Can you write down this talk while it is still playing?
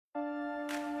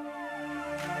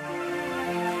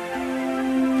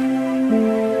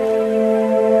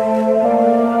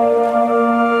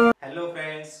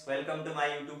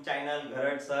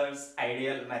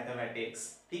Dear mathematics.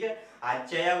 ठीक आहे,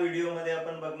 आजच्या या व्हिडिओमध्ये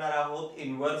आपण बघणार आहोत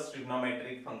inverse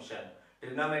trigonometric function.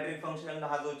 Trigonometric function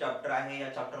हा जो चॅप्टर आहे, या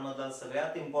चॅप्टर मधला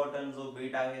सगळ्यात इम्पॉर्टंट जो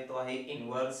बीट आहे तो आहे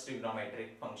इन्व्हर्स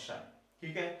ट्रिग्नोमेट्रिक फंक्शन.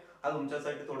 ठीक आहे, हा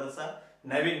तुमच्यासाठी थोडासा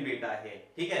नवीन बीट आहे.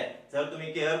 ठीक आहे, जर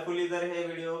तुम्ही केअरफुली जर हे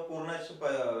व्हिडिओ पूर्ण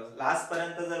लास्ट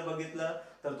पर्यंत जर बघितलं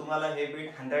तर तुम्हाला हे बीट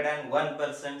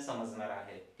 101% समजणार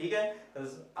आहे. ठीक आहे, तर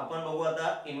आपण बघू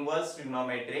आता inverse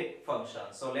trigonometric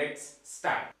function. So let's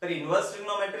start. तर इन्व्हर्स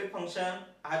ट्रिग्नोमेट्रिक फंक्शन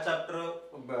हा चॅप्टर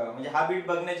म्हणजे हा बीट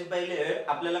बघण्याचे पहिले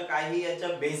आपल्याला काही याच्या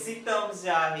बेसिक टर्म्स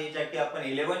ज्या आहेत, ज्या की आपण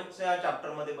 11th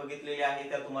चॅप्टर मध्ये बघितलेल्या आहेत,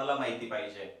 त्या तुम्हाला माहिती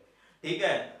पाहिजे. ठीक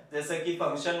आहे, जसं की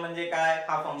फंक्शन म्हणजे काय,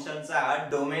 हा फंक्शनचा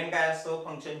डोमेन काय असतो,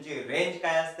 फंक्शनची रेंज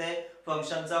काय असते,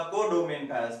 फंक्शनचा कोडोमेन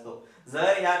काय असतो.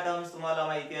 जर ह्या टर्म्स तुम्हाला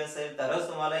माहिती असेल तरच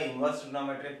तुम्हाला इन्व्हर्स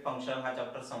ट्रिग्नोमेट्रिक फंक्शन हा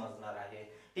चॅप्टर समजणार आहे.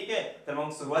 ठीक आहे, तर मग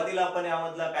सुरुवातीला आपण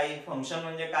यामधला काही फंक्शन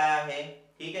म्हणजे काय आहे.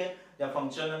 ठीक आहे, त्या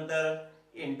फंक्शन नंतर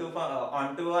into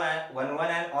onto 1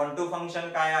 and onto function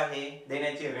काय आहे,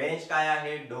 देण्याची रेंज काय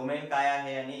आहे, डोमेन काय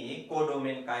आहे आणि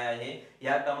कोडोमेन काय आहे,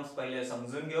 या टर्म्स पहिले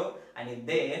समजून घेऊ आणि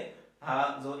देन हा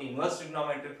जो इन्व्हर्स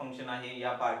ट्रिग्नोमेट्रिक फंक्शन आहे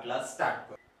या पार्टला स्टार्ट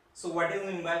करू. So what is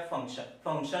mean by function.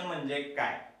 Function म्हणजे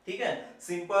काय. ठीक आहे,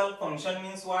 simple function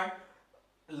means what.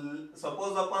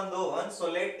 Suppose अपन दोन, so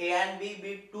let a and b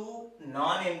be two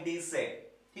non-empty set.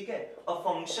 ठीक है, a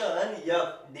function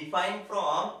f defined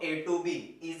from a to b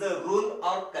is a rule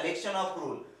or collection of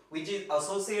rule which is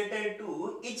associated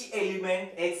to each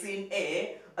element x in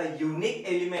a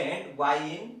unique element y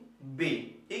in b.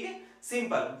 ठीक है,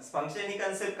 simple function ही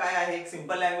concept काय आहे, एक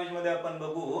simple language मध्ये आपण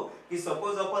बघू की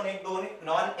suppose आपण एक दोन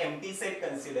नॉन एम्प्टी सेट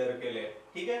कन्सिडर केले.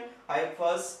 ठीक आहे, हा एक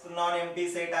फर्स्ट नॉन एम्प्टी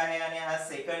सेट आहे आणि हा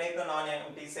सेकंड एक नॉन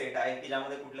एम्प्टी सेट आहे की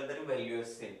ज्यामध्ये कुठल्या तरी व्हॅल्यू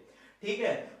असतील. ठीक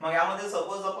आहे, मग यामध्ये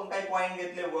सपोज आपण काय पॉइंट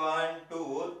घेतले 1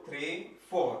 2 3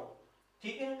 4.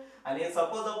 ठीक आहे, आणि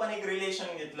सपोज आपण एक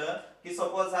रिलेशन घेतलं की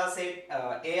सपोज हा सेट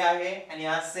A आहे आणि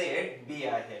हा सेट B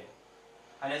आहे.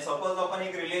 आणि सपोज आपण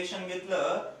एक रिलेशन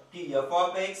घेतलं की f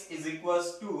of x is equals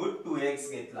to 2x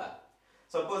घेतला.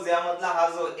 सपोज यामधला हा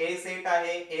जो A सेट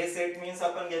आहे, A सेट मीन्स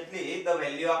आपण घेतली द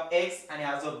व्हॅल्यू ऑफ x, आणि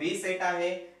हा जो B सेट आहे,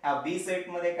 हा B सेट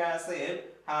मध्ये काय असेल,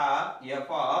 हा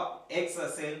f of x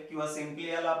असेल, किंवा सिंपली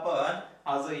याला आपण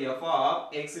हा जो f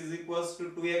of x is equals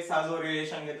to 2x हा जो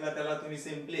रिलेशन घेतला त्याला तुम्ही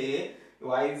simply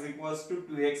y is equals to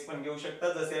 2x पण घेऊ शकता,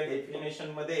 जसे या डेफिनेशन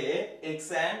मध्ये x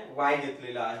and y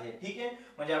घेतलेला आहे. ठीक आहे,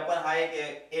 म्हणजे आपण हा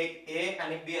एक a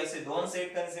आणि b असे दोन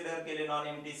सेट कन्सिडर केले, नॉन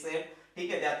एम्प्टी सेट.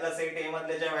 ठीक आहे, त्यातला सेट a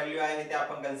मधल्या ज्या व्हॅल्यू आहे त्या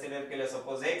आपण कन्सिडर केले,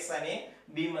 सपोज x, आणि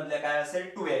b मधल्या काय असेल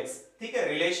 2x. ठीक आहे,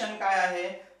 रिलेशन काय आहे,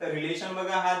 तर रिलेशन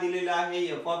बघा हा दिलेला आहे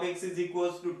f of x is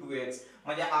equals to 2x.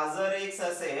 म्हणजे हा जर x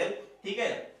असेल, ठीक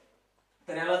आहे,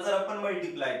 तर याला जर आपण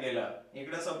मल्टिप्लाय केलं,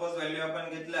 इकडे सपोज व्हॅल्यू आपण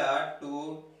घेतला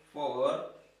 2 4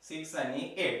 6 आणि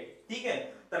 8. ठीक आहे,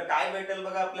 तर काय भेटेल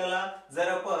बघा आपल्याला, जर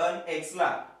आपण x ला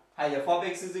हा f of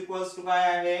x is equals to काय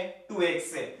आहे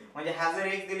 2x आहे, म्हणजे हा जर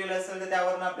x दिलेला असेल तर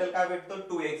त्यावरून आपल्याला काय भेटतो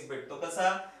 2x भेटतो. कसा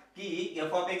की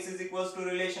f of x is equals to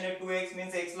relation आहे 2x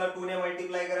मीन्स x ला 2 ने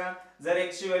मल्टिप्लाय करा. जर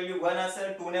x ची व्हॅल्यू 1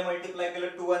 असेल, 2 ने मल्टिप्लाय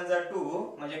केलं 2 1 जा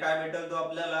 2, म्हणजे काय भेटेल तो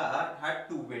आपल्याला हा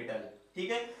 2 भेटेल.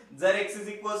 ठीक आहे, जर x is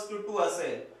equals to 2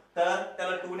 असेल तर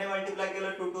त्याला 2 ने मल्टिप्लाय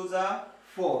केलं 2 2 जा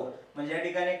 4, म्हणजे या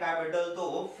ठिकाणी काय भेटेल तो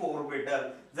 4 भेटेल.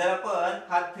 जर आपण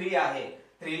हा 3 आहे,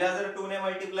 3 ला जर 2 ने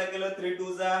मल्टिप्लाय केलं 3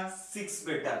 2 जा 6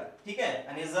 भेटेल. ठीक आहे,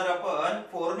 आणि जर आपण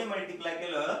 4 ने मल्टिप्लाय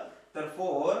केलं तर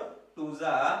 4 2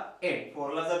 जा 8,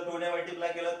 4 ला जर 2 ने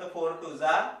मल्टिप्लाय केलं तर 4 2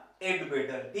 जा 8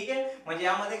 भेटेल. ठीक आहे, म्हणजे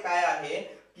यामध्ये काय आहे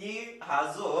की हा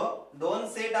जो दोन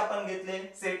सेट आपण घेतले,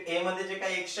 सेट A मध्ये जे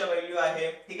काही x च्या व्हॅल्यू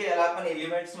आहे, ठीक आहे, याला आपण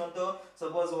एलिमेंट्स म्हणतो.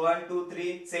 सपोज 1 2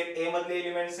 3, सेट A मधले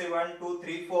एलिमेंट्स आहे 1 2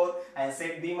 3 4, आणि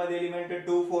सेट B मध्ये एलिमेंट आहे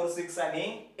 2 4 6 आणि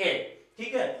 8.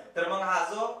 ठीक आहे, तर मग हा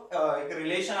जो एक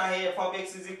रिलेशन आहे f of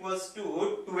x is equals to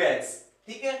 2x.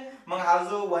 ठीक आहे, मग हा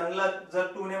जो 1 ला जर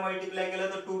 2 ने मल्टिप्लाय केलं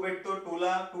तर 2 भेटतो, 2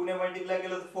 ला 2 ने मल्टिप्लाय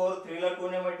केलं तर 4, 3 ला 2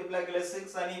 ने मल्टिप्लाय केलं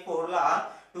 6, आणि 4 ला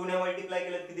 2 ने मल्टिप्लाय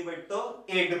केलं किती भेटतो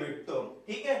 8 भेटतो.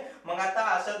 ठीक आहे, मग आता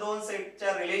अशा दोन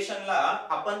सेटच्या रिलेशनला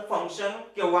आपण फंक्शन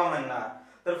केव्हा म्हणणार,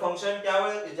 तर फंक्शन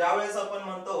ज्यावेळेस आपण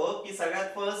म्हणतो की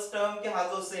सगळ्यात फर्स्ट टर्म की हा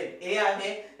जो सेट A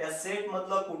आहे त्या सेट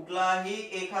मधला कुठलाही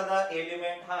एखादा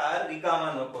एलिमेंट हा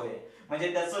रिकामा नकोय,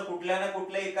 म्हणजे त्याचं कुठल्या ना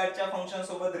कुठल्या एकाच्या फंक्शन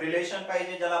सोबत रिलेशन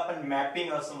पाहिजे, ज्याला आपण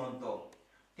मॅपिंग असं म्हणतो.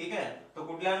 ठीक आहे, तो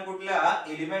कुठल्या ना कुठल्या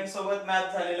एलिमेंट सोबत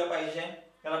मॅप झालेलं पाहिजे,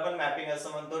 त्याला आपण मॅपिंग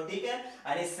असं म्हणतो. ठीक आहे,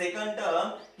 आणि सेकंड टर्म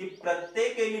की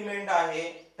प्रत्येक एलिमेंट आहे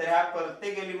तर ह्या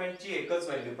प्रत्येक एलिमेंटची एकच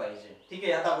व्हॅल्यू पाहिजे. ठीक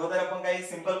आहे, आता अगोदर आपण काही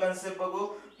सिंपल कन्सेप्ट बघू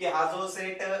की हा जो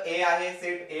सेट A आहे,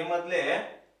 सेट A मधले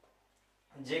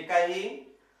जे काही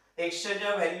x च्या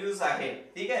ज्या व्हॅल्यूज आहेत,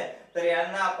 ठीक आहे, तर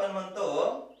यांना आपण म्हणतो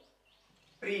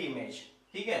प्री इमेज.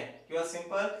 ठीक आहे, किंवा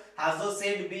सिंपल हा जो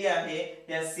सेट बी आहे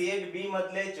या सेट बी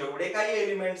मधले जेवढे काही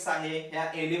एलिमेंट्स आहे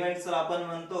या एलिमेंट्सला आपण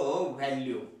म्हणतो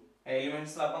व्हॅल्यू.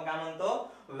 एलिमेंट्सला आपण काय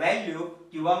म्हणतो, व्हॅल्यू,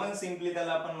 किंवा मग सिंपली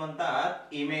त्याला आपण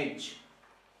म्हणतात image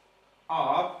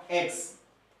of x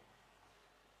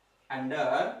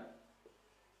under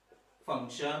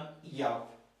function F.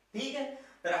 ठीक आहे,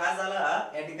 तर हा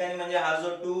झाला या ठिकाणी म्हणजे हा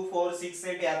जो 2 4 6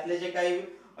 सेट यातले जे काही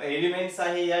एलिमेंट्स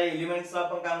आहे या एलिमेंट्सला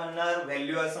आपण काय म्हणणार,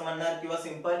 व्हॅल्यू असं म्हणणार किंवा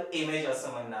सिंपल इमेज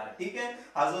असं म्हणणार. ठीक आहे,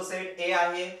 हा जो सेट ए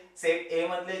आहे, सेट ए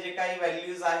मधले जे काही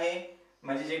व्हॅल्यूज आहे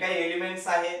म्हणजे जे काही एलिमेंट्स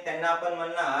आहेत त्यांना आपण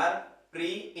म्हणणार प्री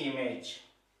इमेज.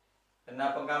 त्यांना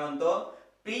आपण काय म्हणतो,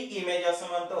 प्री इमेज असं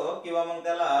म्हणतो, किंवा मग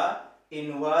त्याला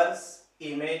इनव्हर्स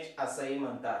इमेज असंही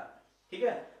म्हणतात. ठीक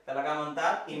आहे, त्याला काय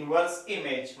म्हणतात, इनव्हर्स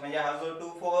इमेज. म्हणजे हा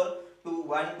जो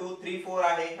 1 2 3 4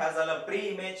 आहे हा झाला प्री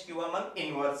इमेज किंवा मग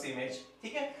इनव्हर्स इमेज.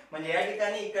 ठीक आहे, म्हणजे या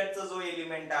ठिकाणी इकडचा जो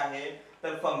एलिमेंट आहे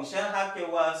तर फंक्शन हा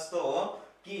केव्हा असतो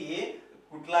की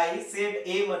कुठलाही सेट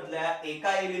ए मधल्या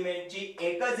एका एलिमेंटची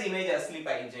एकच इमेज असली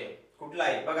पाहिजे.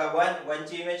 कुठलाही बघा 1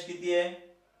 ची इमेज किती आहे,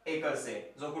 एकच आहे,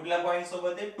 जो कुठल्या पॉइंट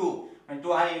सोबत आहे 2, म्हणजे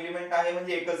 2 हा एलिमेंट आहे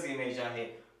म्हणजे एकच इमेज आहे.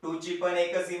 2 ची पण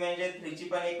एकच इमेज आहे, 3 ची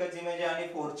पण एकच इमेज आहे आणि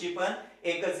 4 ची पण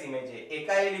एकच इमेज आहे.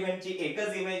 एका एलिमेंटची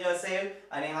एकच इमेज असेल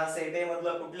आणि हा सेट ए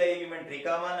मधला कुठला एलिमेंट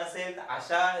रिकामा नसेल तर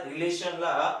अशा रिलेशनला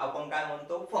आपण काय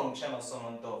म्हणतो, फंक्शन असं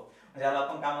म्हणतो. म्हणजे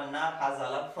आपण काय म्हणणार, हा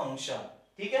झाला फंक्शन.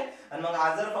 ठीक आहे, आणि मग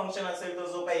हा जर फंक्शन असेल तर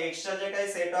जो काही एक्सच्या जे काही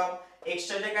सेट ऑफ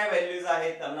एक्सच्या जे काही व्हॅल्यूज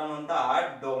आहेत त्यांना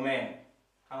म्हणतात डोमेन.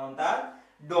 काय म्हणतात,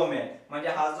 डोमेन. म्हणजे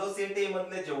हा जो सेट ए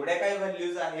मधले जेवढ्या काही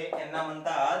व्हॅल्यूज आहे त्यांना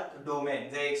म्हणतात डोमेन.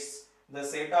 जे x the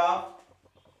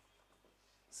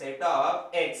set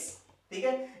of x. ठीक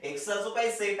आहे, एक्सचा जो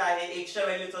काही सेट आहे, एक्सच्या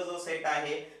व्हॅल्यूचा जो सेट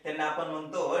आहे त्यांना आपण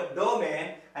म्हणतो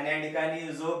डोमेन. आणि या ठिकाणी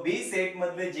जो बी सेट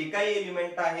मधले जे काही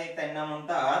एलिमेंट आहे त्यांना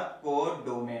म्हणतात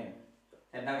कोडोमेन.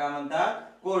 त्यांना काय म्हणतात,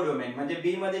 कोडोमेन. म्हणजे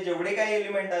बी मध्ये जेवढे काही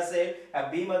एलिमेंट असेल त्या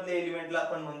बी मधले एलिमेंटला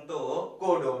आपण म्हणतो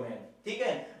कोडोमेन. ठीक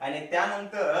आहे, आणि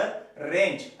त्यानंतर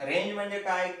रेंज. रेंज म्हणजे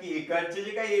काय की इकडचे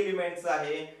जे काही एलिमेंट्स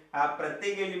आहे हा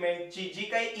प्रत्येक एलिमेंटची जी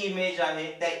काही इमेज आहे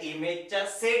त्या इमेजच्या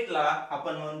सेटला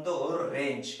आपण म्हणतो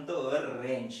रेंज.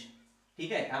 रेंज.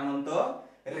 ठीक आहे, काय म्हणतो,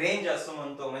 रेंज असं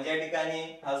म्हणतो. म्हणजे या ठिकाणी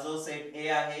हा जो सेट ए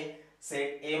आहे,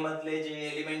 सेट ए मधले जे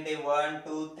एलिमेंट आहे 1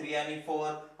 2 3 आणि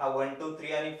 4, हा 1 2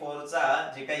 3 आणि 4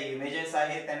 चा जे काही इमेजेस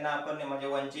आहेत त्यांना आपण म्हणजे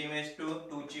 1 ची इमेज 2,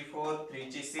 2 ची 4, 3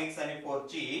 ची 6 आणि 4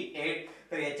 ची 8,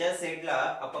 तर याच्या सेटला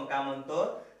आपण काय म्हणतो,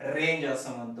 रेंज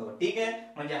असं म्हणतो. ठीक आहे,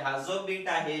 म्हणजे हा जो बिट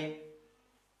आहे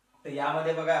तर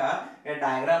यामध्ये बघा या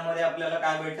डायग्राम मध्ये आपल्याला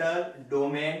काय भेटल,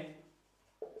 डोमेन,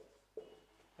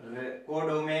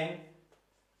 कोडोमेन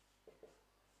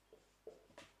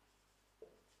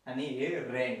आणि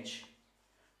रेंज.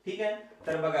 ठीक आहे,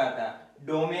 तर बघा आता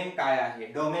डोमेन काय आहे.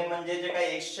 डोमेन म्हणजे जे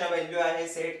काही एक्सच्या व्हॅल्यू आहे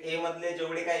सेट ए मधले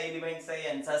जेवढे काही एलिमेंट्स आहे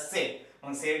यांचा सेट.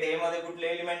 मग सेट ए मध्ये कुठले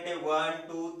एलिमेंट आहे 1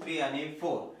 2 3 आणि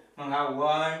 4. मग हा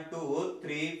 1 2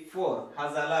 3 4 हा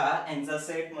झाला यांचा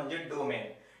सेट म्हणजे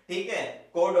डोमेन. ठीक आहे,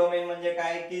 कोडोमेन म्हणजे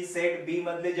काय की सेट बी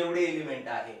मधले जेवढे एलिमेंट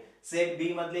आहे, सेट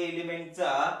बी मधले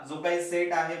एलिमेंटचा जो काही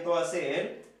सेट आहे तो असेल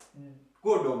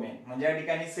कोडोमेन. म्हणजे या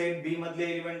ठिकाणी सेट बी मधले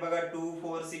एलिमेंट बघा 2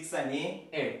 4 6 आणि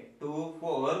 8, 2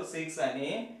 4 6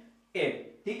 आणि 8.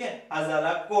 ठीक आहे, हा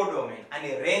झाला कोडोमेन. आणि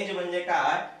रेंज म्हणजे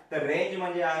काय, तर रेंज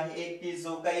म्हणजे आहे की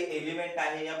जो काही एलिमेंट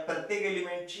आहे या प्रत्येक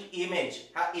एलिमेंटची इमेज,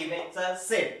 हा इमेजचा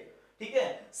सेट. ठीक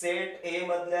आहे, सेट ए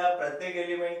मधल्या प्रत्येक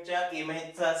एलिमेंटच्या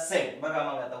इमेजचा सेट. बघा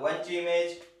मग आता 1 ची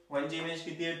इमेज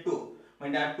किती आहे 2,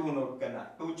 म्हणजे हा 2 नोट करणार.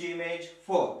 2 ची इमेज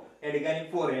 4, या ठिकाणी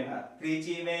 4 येणार. 3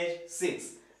 ची इमेज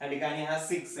 6, या ठिकाणी हा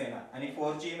 6 येणार. आणि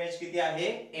 4 ची इमेज किती आहे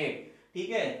 8.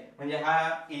 ठीक आहे, म्हणजे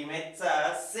हा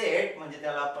इमेजचा सेट म्हणजे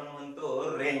त्याला आपण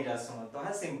म्हणतो रेंज असं म्हणतो.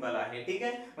 हा सिंपल आहे. ठीक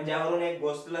आहे, म्हणजे यावरून एक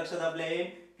गोष्ट लक्षात आपल्या येईल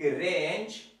की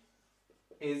range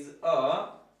is a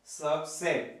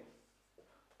subset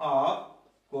of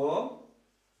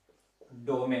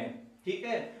codomain. ठीक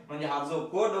आहे, म्हणजे हा जो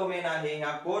कोडोमेन आहे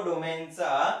ह्या कोडोमेनचा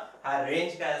हा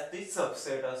रेंज काय असते,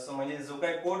 सबसेट असतो. म्हणजे जो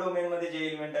काही कोडोमेन मध्ये जे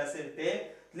एलिमेंट असेल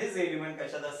ते एलिमेंट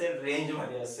कशात असेल, रेंज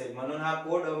मध्ये असेल. म्हणून हा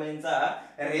कोडोमेनचा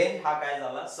रेंज हा काय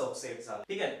झाला, सबसेट झाला.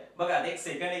 ठीक आहे, बघा एक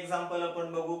सेकंड एक्झाम्पल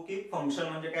आपण बघू की फंक्शन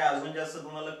म्हणजे काय अजून जास्त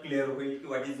तुम्हाला क्लिअर होईल की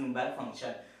what is mean by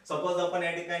function. Suppose आपण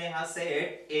या ठिकाणी हा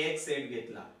सेट ए एक सेट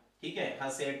घेतला. ठीक आहे, हा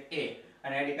सेट ए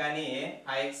आणि या ठिकाणी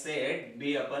हा एक सेट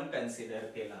बी आपण कन्सिडर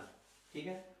केला. ठीक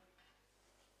आहे,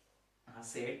 हा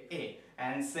set A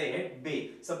and set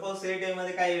B. Suppose set ए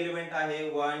मध्ये काय एलिमेंट आहे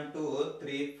 1 2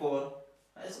 3 4,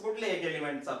 कुठले एक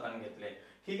एलिमेंट्स आपण घेतले.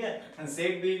 ठीक आहे,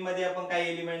 सेट बी मध्ये आपण काय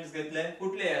एलिमेंट्स घेतले,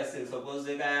 कुठले असेल, सपोज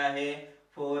जे काय आहे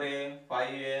 4a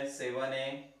 5a 7a.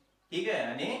 ठीक आहे,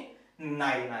 आणि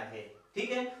 9 आहे.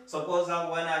 ठीक आहे. सपोज हा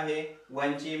 1 आहे,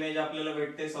 1 ची इमेज आपल्याला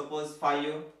भेटते सपोज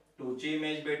 5, 2 ची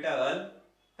इमेज भेटल,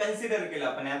 कन्सिडर केलं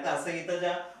आपण. आता असं इथं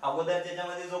ज्या अगोदर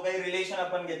त्याच्यामध्ये जो काही रिलेशन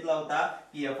आपण घेतला होता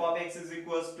की f of x is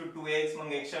equals to 2x,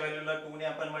 मग x च्या व्हॅल्यूला 2 ने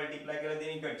आपण मल्टिप्लाय केलं,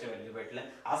 ते इकडच्या व्हॅल्यू भेटलं.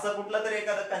 असं कुठला तरी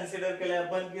एखादा कन्सिडर केलं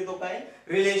आपण की तो काय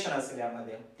रिलेशन असेल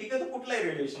यामध्ये. ठीक आहे, तो कुठलाही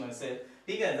रिलेशन असेल.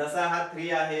 ठीक आहे, जसा हा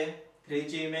 3 आहे, 3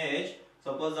 ची इमेज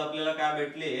सपोज आपल्याला काय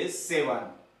भेटली 7.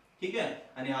 ठीक आहे,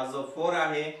 आणि हा जो 4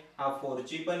 आहे, हा 4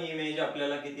 ची पण इमेज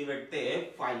आपल्याला किती भेटते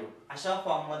 5. अशा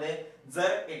फॉर्म मध्ये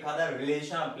जर एखादा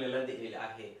रिलेशन आपल्याला दिलेला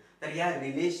आहे तर या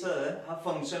रिलेशन हा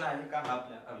फंक्शन आहे का हा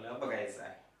आपल्याला बघायचा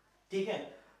आहे. ठीक आहे,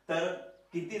 तर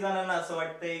किती जणांना असं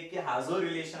वाटतंय की हा जो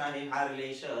रिलेशन आहे हा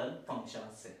रिलेशन फंक्शन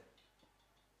असेल.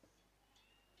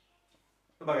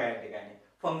 बघा या ठिकाणी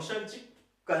फंक्शनची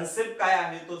कन्सेप्ट काय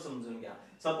आहे तो समजून घ्या.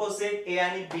 सपोज सेट ए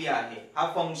आणि बी आहे, हा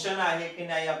फंक्शन आहे की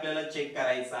नाही आपल्याला चेक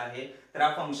करायचा आहे. तर हा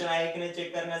फंक्शन आहे की नाही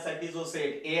चेक करण्यासाठी जो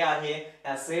सेट ए आहे,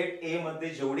 त्या सेट ए मध्ये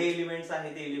जेवढे एलिमेंट्स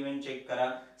आहेत ते एलिमेंट चेक करा.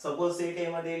 सपोज सेट ए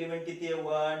मध्ये एलिमेंट किती आहे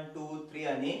 1 2 3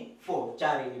 आणि 4,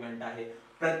 4 एलिमेंट आहे.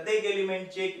 प्रत्येक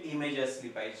एलिमेंटची एक इमेज असली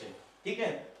पाहिजे. ठीक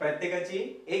आहे, प्रत्येकाची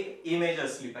एक इमेज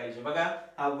असली पाहिजे. बघा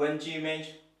हा 1 ची इमेज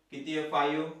किती आहे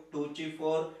 5, 2 ची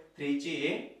 4, 3 ची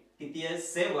किती आहे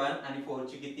 7 आणि 4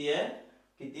 ची किती आहे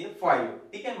 5.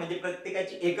 ठीक आहे, म्हणजे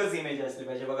प्रत्येकाची एकच इमेज असली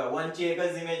पाहिजे. बघा 1 ची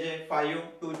एकच इमेज आहे 5,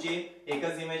 2 ची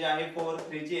एकच इमेज आहे 4,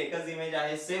 3 ची एकच इमेज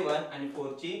आहे 7 आणि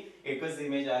 4 ची एकच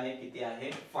इमेज आहे किती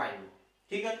आहे 5.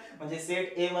 ठीक आहे, म्हणजे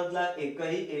सेट ए मधला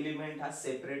एकही एलिमेंट हा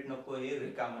सेपरेट नकोय,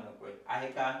 रिकामा नकोय. आहे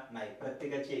का नाही,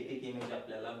 प्रत्येकाची एक एक इमेज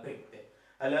आपल्याला भेटते.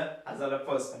 आलं, हा झाला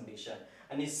फर्स्ट कंडिशन.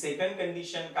 आणि सेकंड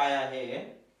कंडिशन काय आहे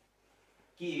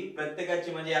की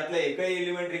प्रत्येकाची म्हणजे यातलं एकही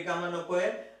एलिमेंट रिकामा नकोय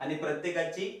आणि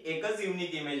प्रत्येकाची एकच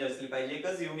युनिक इमेज असली पाहिजे,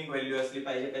 एकच युनिक व्हॅल्यू असली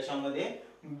पाहिजे. कशामध्ये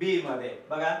बी मध्ये.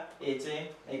 बघा ए चे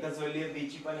एकच व्हॅल्यू आहे, बी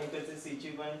ची पण एकच आहे, सी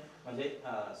ची पण, म्हणजे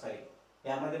सॉरी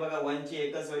यामध्ये बघा 1 ची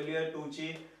एकच व्हॅल्यू आहे, 2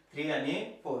 ची 3 आणि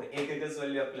 4 एकच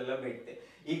व्हॅल्यू आपल्याला भेटते.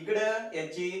 इकडं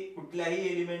याची कुठल्याही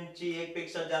एलिमेंटची एक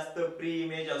पेक्षा जास्त प्री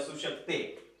इमेज असू शकते.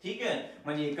 ठीक आहे,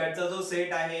 म्हणजे इकडचा जो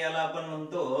सेट आहे याला आपण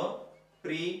म्हणतो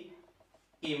प्री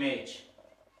इमेज.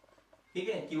 ठीक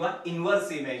आहे, किंवा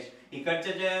इन्व्हर्स इमेज.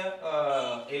 इकडचे जे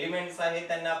एलिमेंट्स आहेत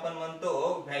त्यांना आपण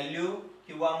म्हणतो व्हॅल्यू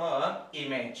किंवा मग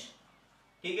इमेज.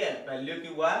 ठीक आहे, व्हॅल्यू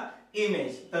किंवा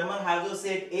इमेज. तर मग हा जो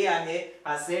सेट ए आहे,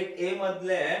 हा सेट ए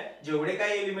मधले जेवढे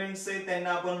काही एलिमेंट्स आहेत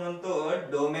त्यांना आपण म्हणतो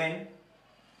डोमेन.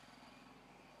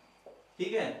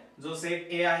 ठीक आहे, जो सेट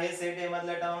ए आहे, सेट ए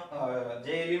मधल्या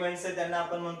जे एलिमेंट्स आहेत त्यांना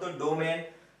आपण म्हणतो डोमेन.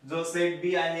 जो सेट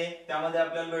बी आहे त्यामध्ये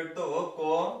आपल्याला भेटतो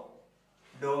को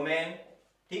डोमेन.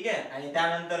 ठीक आहे, आणि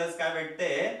त्यानंतरच काय भेटते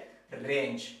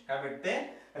रेंज. काय भेटते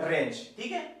रेंज.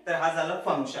 ठीक आहे, तर हा झाला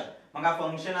फंक्शन. मग हा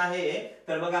फंक्शन आहे,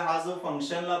 तर बघा हा जो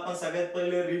फंक्शनला आपण सगळ्यात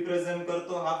पहिले रिप्रेझेंट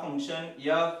करतो हा फंक्शन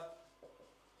एफ.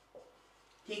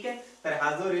 ठीक आहे, तर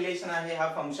हा जो रिलेशन आहे हा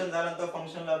फंक्शन झाला, तर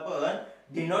फंक्शनला आपण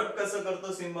डिनोट कसं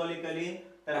करतो सिंबॉलिकली,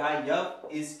 तर हा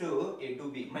F is to A to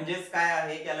be. म्हणजेच काय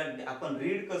आहे की याला आपण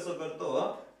रीड कसं करतो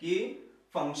की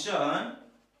function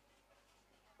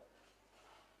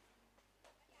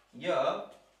f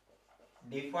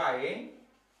defined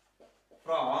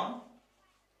from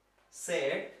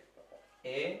set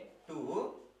A to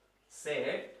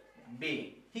set B.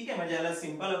 ठीक आहे, म्हणजे याला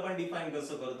सिंपल आपण डिफाइन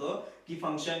कसं करतो की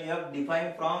function f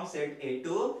define from set A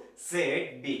to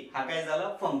set B. हा काय झाला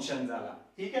फंक्शन झाला.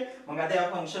 ठीक आहे, मग आता या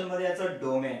फंक्शन मध्ये याचं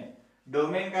डोमेन.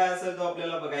 डोमेन काय असेल तो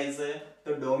आपल्याला बघायचंय.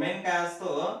 तर डोमेन काय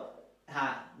असतो,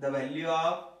 हा the value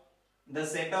of the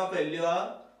set of value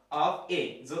of ए.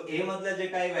 जो ए मधला जे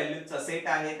काही व्हॅल्यूचा सेट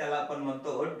आहे त्याला आपण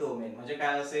म्हणतो डोमेन. म्हणजे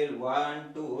काय असेल 1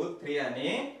 2 3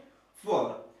 आणि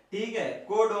 4. ठीक आहे,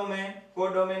 कोडोमेन.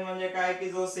 कोडोमेन म्हणजे काय की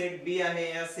जो सेट बी आहे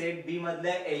या सेट बी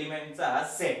मधल्या एलिमेंटचा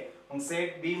सेट. मग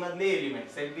सेट बी मधले एलिमेंट,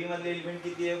 सेट बी मधले एलिमेंट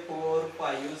किती आहे 4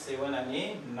 5 7 आणि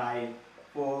 9.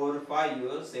 4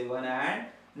 5 7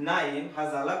 and 9 हा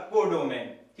झाला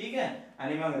कोडोमेन. ठीक आहे,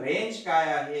 आणि मग रेंज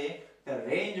काय आहे, तर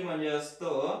रेंज म्हणजे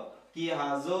असतो की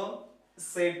हा जो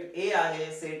सेट ए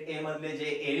आहे, सेट ए मधले जे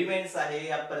एलिमेंट्स आहे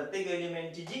या प्रत्येक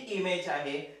एलिमेंटची जी इमेज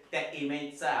आहे त्या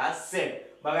इमेजचा सेट.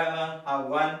 बघा मग हा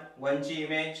 1 ची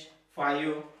इमेज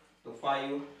 5 तो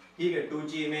 5. ठीक आहे, 2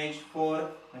 ची इमेज 4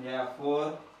 म्हणजे हा 4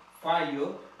 5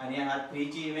 आणि हा 3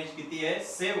 ची इमेज किती आहे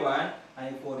 7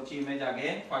 आणि 4 ची इमेज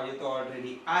अगेन 5 तो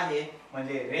ऑलरेडी आहे.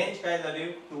 म्हणजे रेंज काय झाली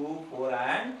 2 4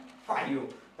 and 5.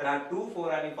 तर हा 2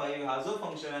 4 आणि 5 हा जो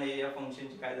फंक्शन आहे या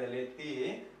फंक्शनची काय झाली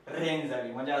ती रेंज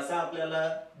झाली. म्हणजे असं आपल्याला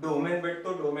डोमेन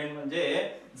भेटतो. डोमेन म्हणजे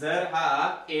जर हा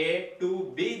A टू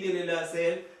B दिलेला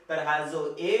असेल तर हा जो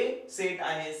A सेट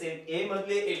आहे, सेट A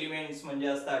मधले एलिमेंट्स म्हणजे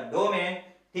असतात डोमेन.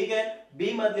 ठीक आहे,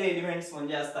 B मधले एलिमेंट्स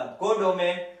म्हणजे असतात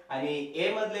कोडोमेन आणि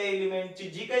ए मधल्या एलिमेंटची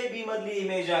जी काही बी मधली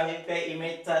इमेज आहे त्या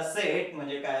इमेजचा सेट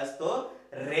म्हणजे काय असतो,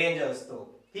 रेंज असतो.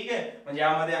 ठीक आहे, म्हणजे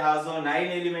यामध्ये हा जो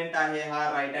 9 एलिमेंट आहे हा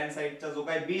राईट हँड साइडचा जो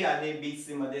काही बी आहे बी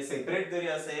सी मध्ये सेपरेट जरी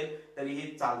असेल तरीही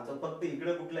चालतं, फक्त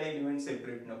इकडे कुठला एलिमेंट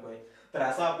सेपरेट नकोय. तर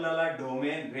असं आपल्याला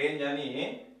डोमेन, रेंज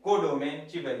आणि कोडोमेन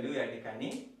ची व्हॅल्यू या ठिकाणी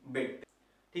भेटते.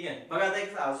 ठीक आहे, बघा आता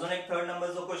एक अजून एक थर्ड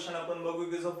नंबरचा क्वेश्चन आपण बघू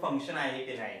की जो फंक्शन आहे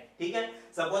की नाही. ठीक आहे,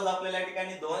 सपोज आपल्याला या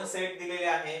ठिकाणी दोन सेट दिलेले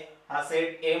आहे. हा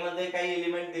सेट ए मध्ये काही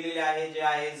एलिमेंट दिलेले आहे जे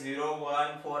आहे 0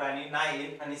 1 4 आणि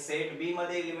 9 आणि सेट बी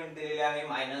मध्ये एलिमेंट दिलेले आहे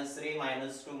 -3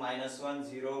 -2 -1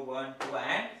 0 1 2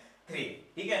 and 3.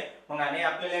 ठीक आहे, मग आणि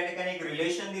आपल्याला या ठिकाणी एक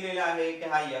रिलेशन दिलेला आहे की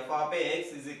हा f of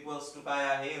x is equals to काय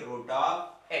आहे, रूट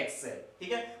ऑफ x आहे.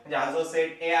 ठीक आहे, म्हणजे हा जो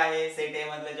सेट ए आहे, सेट ए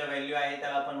मधल्या ज्या व्हॅल्यू आहे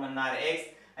त्याला आपण म्हणणार x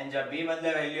आणि ज्या बी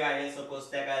मधल्या व्हॅल्यू आहे सपोज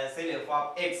त्या काय असेल f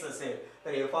of x असेल,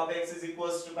 तर f of x is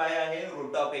equals to काय आहे,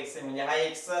 रूट ऑफ x आहे. म्हणजे हा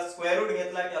x चा स्क्वेअर रूट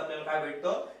घेतला की आपल्याला काय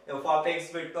भेटतो, f of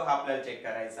x भेटतो. हा आपल्याला चेक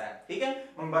करायचा आहे. ठीक आहे,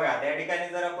 मग बघा त्या ठिकाणी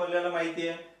जर आपल्याला माहिती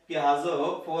आहे की हा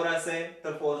जो 4 असेल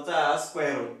तर 4 चा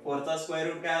स्क्वेअर रूट, 4 चा स्क्वेअर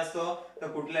रूट काय असतो,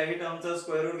 तर कुठल्याही टर्मचा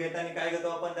स्क्वेअर रूट घेताना काय घेतो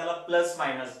आपण, त्याला प्लस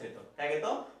मायनस घेतो. काय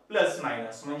घेतो, प्लस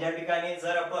मायनस. म्हणजे या ठिकाणी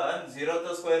जर आपण 0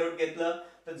 चा स्क्वेअर रूट घेतलं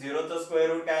तर 0 चा स्क्वेअर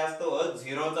रूट काय असतो,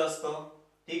 0 च असतो.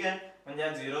 ठीक आहे, म्हणजे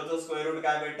 0 चा स्क्वेअर रूट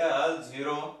काय भेटेल,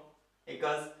 0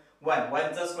 एकच.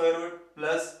 1 चा स्क्वेअर रूट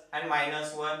प्लस आणि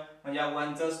 -1 म्हणजे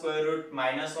 1 चा स्क्वेअर रूट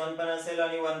 -1 पण असेल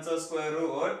आणि 1 चा स्क्वेअर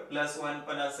रूट +1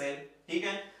 पण असेल. ठीक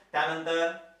आहे,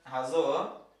 त्यानंतर हा जो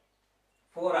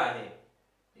 4 आहे,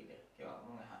 ठीक आहे, किंवा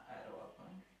मग हा एरो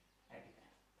आपण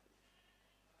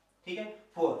ठीक आहे,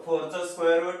 4 चा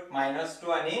स्क्वेअर रूट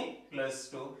 -2 आणि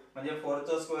 +2 म्हणजे 4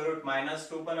 चा स्क्वेअर रूट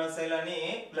 -2 पण असेल आणि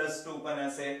 +2 पण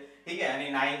असेल. ठीक आहे, आणि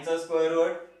 9 चा स्क्वेअर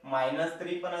रूट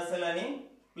 -3 पण असेल आणि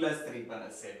 +3 पण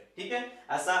असेल. ठीक आहे,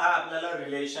 असा हा आपल्याला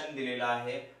रिलेशन दिलेला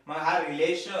आहे. मग हा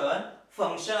रिलेशन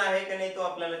फंक्शन आहे की नाही तो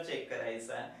आपल्याला चेक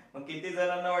करायचा आहे. मग किती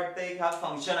जणांना वाटतंय की हा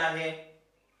फंक्शन आहे.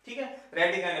 ठीक आहे, तर या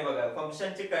ठिकाणी बघा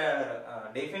फंक्शनची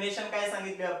डेफिनेशन काय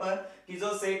सांगितली आपण की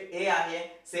जो सेट ए आहे,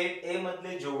 सेट ए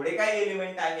मधले जेवढे काही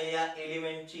एलिमेंट आहे या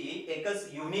एलिमेंटची एकच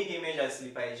युनिक इमेज असली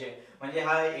पाहिजे. म्हणजे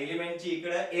हा एलिमेंटची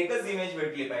इकडे एकच इमेज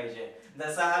भेटली पाहिजे.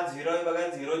 जसा हा 0 आहे बघा,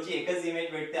 0 ची एकच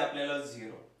इमेज भेटते आपल्याला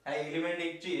 0. हा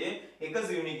एलिमेंट ची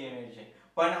एकच युनिक इमेज आहे.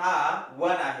 पण हा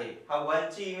 1 आहे, हा 1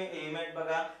 ची इमेज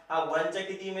बघा, हा 1 च्या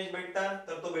किती इमेज भेटतात,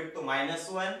 तर तो भेटतो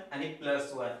 -1 आणि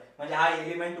 +1. म्हणजे हा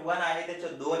एलिमेंट 1 आहे त्याच्या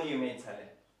दोन इमेज झाल्या.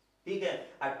 ठीक आहे,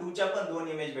 हा 2 च्या पण दोन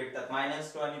इमेज भेटतात,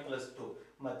 -2 आणि +2.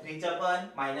 मग 3 च्या पण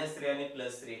 -3 आणि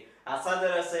 +3. असा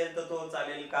जर असेल तर तो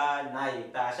चालेल का, नाही.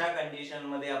 तर अशा कंडिशन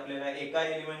मध्ये आपल्याला एका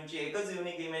एलिमेंटची एकच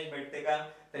युनिक इमेज भेटते का,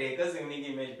 तर एकच युनिक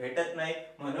इमेज भेटत नाही.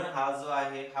 म्हणून हा जो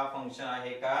आहे हा फंक्शन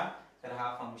आहे का, तर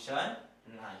हा फंक्शन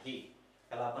नाही.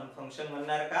 त्याला आपण फंक्शन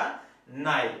म्हणणार का,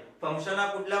 नाही. फंक्शन हा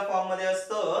कुठल्या फॉर्म मध्ये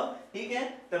असतो. ठीक आहे,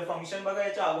 तर फंक्शन बघा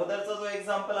याच्या अगोदरचा जो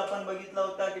एक्झाम्पल आपण बघितला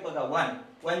होता की बघा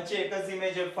 1 ची एकच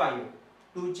इमेज आहे 5,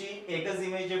 2 ची एकच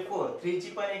इमेज आहे 4, 3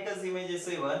 ची पण एकच इमेज आहे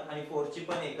 7 आणि 4 ची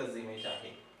पण एकच इमेज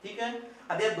आहे. ठीक आहे,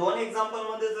 आता या दोन एक्झाम्पल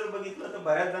मध्ये जर बघितलं तर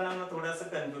बऱ्याच जणांना थोडंसं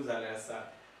कन्फ्युज झालं असं.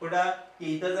 कुठं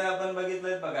की इथं जर आपण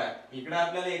बघितलं बघा, इकडे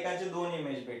आपल्याला एकाचे दोन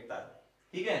इमेज भेटतात.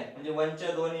 ठीक आहे, म्हणजे 1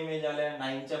 च्या दोन इमेज आल्या,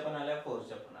 9 च्या पण आल्या, 4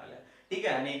 च्या पण आल्या. ठीक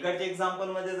आहे, आणि इकडच्या एक्झाम्पल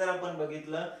मध्ये जर आपण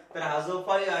बघितलं तर हा जो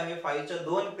 5 आहे 5 च्या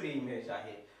दोन प्री इमेज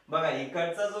आहे. बघा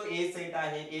इकडचा जो ए सेट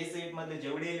आहे, ए सेट मध्ये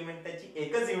जेवढे एलिमेंट त्याची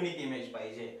एकच युनिक इमेज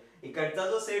पाहिजे. इकडचा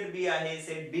जो सेट बी आहे,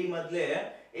 सेट बी मधले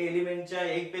एलिमेंटच्या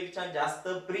एक पेक्षा जास्त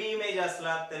प्री इमेज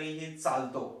असला तरीही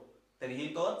चालतो, तरीही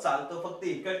तो चालतो. फक्त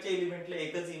इकडच्या एलिमेंटला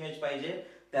एकच इमेज पाहिजे.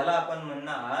 त्याला आपण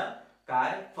म्हणणार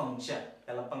काय, फंक्शन.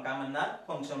 त्याला आपण काय म्हणणार,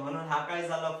 फंक्शन. म्हणून हा काय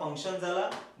झाला, फंक्शन झाला.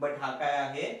 बट हा काय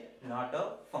आहे, नॉट अ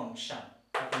फंक्शन.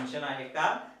 हा फंक्शन आहे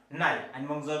का, नाही. आणि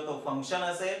मग जर तो फंक्शन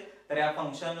असेल तर या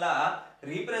फंक्शनला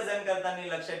रिप्रेझेंट करताना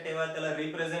लक्षात ठेवा, त्याला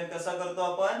रिप्रेझेंट कसा करतो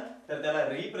आपण, तर त्याला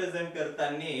रिप्रेझेंट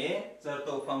करताना जर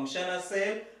तो फंक्शन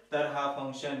असेल तर हा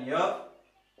function f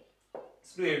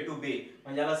to a to b.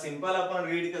 म्हणजे याला सिंपल आपण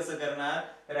रीड कसं करणार,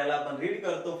 तर याला आपण रीड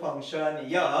करतो function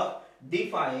f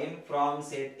define from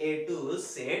set a to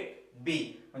set b.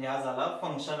 म्हणजे हा झाला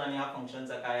फंक्शन आणि हा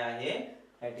फंक्शनचा काय आहे,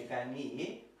 या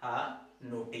ठिकाणी हा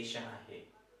नोटेशन आहे.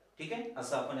 ठीक आहे,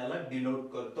 असं आपण याला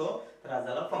डिनोट करतो. तर हा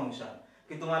झाला फंक्शन.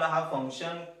 की तुम्हाला हा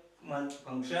फंक्शन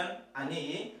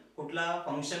आणि कुठला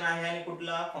फंक्शन आहे आणि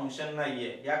कुठला फंक्शन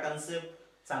नाहीये या कन्सेप्ट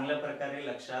चांगल्या प्रकारे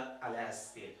लक्षात आल्या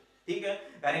असतील. ठीक आहे,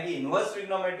 कारण की इन्व्हर्स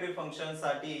ट्रिग्नोमेट्रिक फंक्शन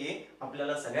साठी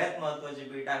आपल्याला सगळ्यात महत्त्वाची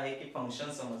बीट आहे की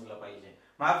फंक्शन समजलं पाहिजे.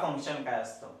 मग हा फंक्शन काय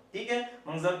असतं. ठीक आहे,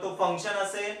 मग जर तो फंक्शन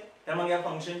असेल तर मग या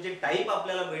फंक्शनचे टाइप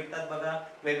आपल्याला भेटतात. बघा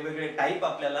वेगवेगळे टाइप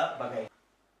आपल्याला बघायचे.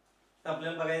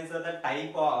 आपल्याला बघायचं आता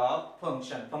टाइप ऑफ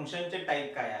फंक्शन. फंक्शनचे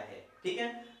टाइप काय आहे. ठीक आहे.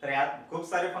 तर यात खूप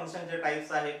सारे फंक्शनचे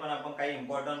टाइप्स आहे, पण आपण काही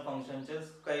इम्पॉर्टंट फंक्शनचे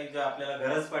काही जे आपल्याला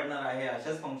गरज पडणार आहे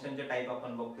अशाच फंक्शनचे टाइप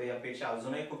आपण बघतोय. यापेक्षा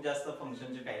अजूनही खूप जास्त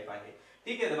फंक्शनचे टाइप आहे.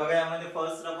 ठीक आहे. बघा यामध्ये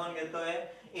फर्स्ट आपण घेतोय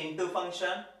into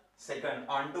function, second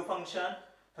on to function,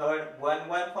 third one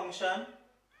one function,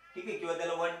 ठीक आहे, किंवा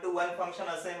त्याला वन टू वन फंक्शन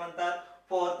असे म्हणतात,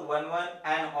 fourth one one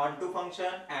and on to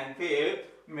function, and fifth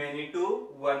many to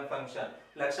one function.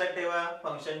 लक्षात ठेवा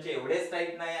फंक्शनचे एवढेच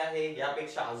टाइप नाही आहे,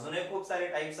 यापेक्षा अजूनही खूप सारे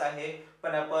टाइप्स आहे.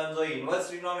 पण आपण जो इन्व्हर्स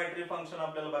ट्रिग्नोमेट्रिक फंक्शन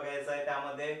आपल्याला बघायचा आहे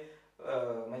त्यामध्ये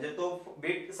म्हणजे तो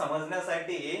बीट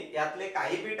समजण्यासाठी यातले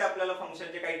काही बीट आपल्याला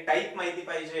फंक्शनचे काही टाइप माहिती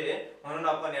पाहिजे, म्हणून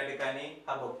आपण या ठिकाणी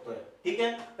हा बघतोय. ठीक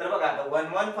आहे. तर बघा आता वन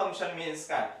वन फंक्शन मीन्स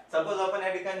काय. सपोज आपण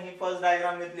या ठिकाणी ही फर्स्ट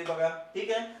डायग्राम घेतली बघा.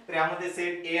 ठीक आहे. तर यामध्ये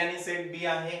सेट ए आणि सेट बी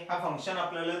आहे, हा फंक्शन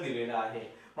आपल्याला दिलेला आहे.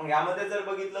 मग यामध्ये जर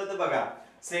बघितलं तर बघा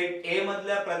सेट ए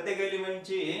मधल्या प्रत्येक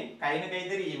एलिमेंटची काही ना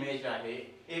काहीतरी इमेज आहे,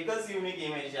 एकच युनिक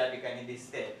इमेज या ठिकाणी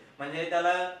दिसते. म्हणजे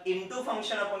त्याला इनटू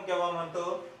फंक्शन आपण केव्हा म्हणतो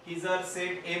की जर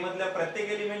सेट ए मधल्या प्रत्येक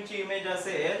एलिमेंटची इमेज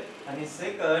असेल आणि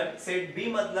सेकंड सेट बी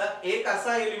मधला एक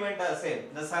असा एलिमेंट असेल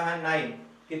जसा हा 9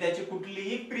 की त्याची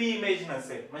कुठलीही प्री इमेज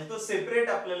नसेल, म्हणजे तो सेपरेट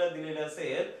आपल्याला दिलेला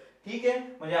असेल. ठीक आहे.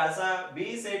 म्हणजे असा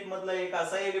बी सेट मधला एक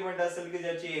असा एलिमेंट असेल की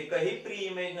ज्याची एकही प्री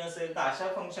इमेज नसेल, तर अशा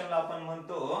फंक्शनला आपण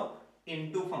म्हणतो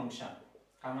इनटू फंक्शन.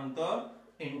 काय म्हणतो?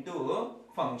 Into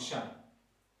function.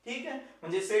 ठीक आहे.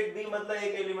 म्हणजे सेट बी मधला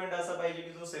एक एलिमेंट असा पाहिजे की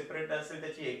जो सेपरेट असेल,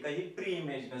 त्याची एकही प्री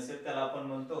इमेज नसेल, त्याला आपण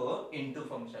म्हणतो इनटू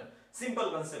फंक्शन. सिंपल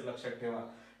कन्सेप्ट लक्षात ठेवा.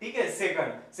 ठीक आहे.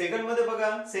 सेकंड मध्ये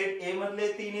बघा सेट ए मधले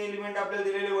तीन एलिमेंट आपल्याला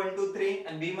दिलेले 1 2 3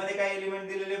 आणि बी मध्ये काय एलिमेंट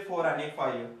दिलेले 4 आणि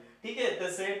 5. ठीक आहे. तर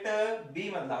सेट बी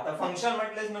मधला आता फंक्शन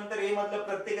म्हटल्यास नंतर ए मधल्या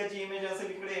प्रत्येकाची इमेज असेल,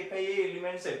 इकडे एकही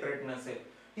एलिमेंट सेपरेट नसेल.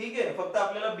 ठीक आहे. फक्त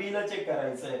आपल्याला बी ला चेक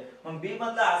करायचं आहे. मग बी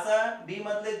मधला असा बी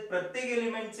मधले प्रत्येक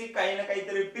एलिमेंटची काही ना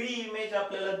काहीतरी प्री इमेज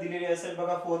आपल्याला दिलेली असेल.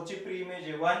 बघा 4 ची प्री इमेज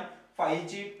आहे 1, 5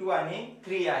 ची 2 आणि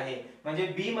 3 आहे. म्हणजे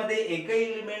बी मध्ये एकही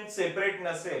एलिमेंट सेपरेट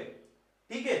नसेल,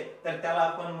 ठीक आहे, तर त्याला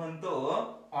आपण म्हणतो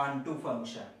ऑन टू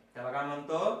फंक्शन. त्याला काय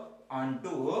म्हणतो? On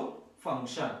to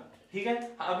function. ठीक आहे.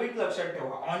 हा बीट लक्षात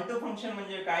ठेवा. ऑन टू फंक्शन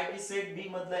म्हणजे काय की सेट बी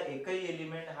मधला एकही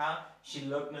एलिमेंट हा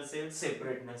शिल्लक नसेल,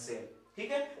 सेपरेट नसेल.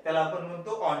 ठीक आहे. त्याला आपण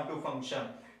म्हणतो ऑन टू फंक्शन.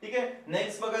 ठीक आहे.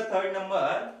 नेक्स्ट बघा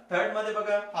थर्ड मध्ये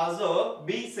बघा हा जो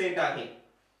बी सेट आहे,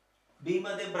 बी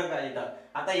मध्ये प्रकार येतात.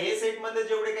 आता ए सेट मध्ये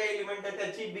जेवढे काही एलिमेंट आहेत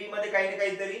त्याची बी मध्ये काही ना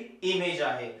काहीतरी इमेज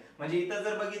आहे. म्हणजे इथं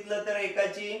जर बघितलं तर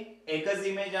एकाची एकच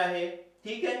इमेज आहे.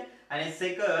 ठीक आहे. आणि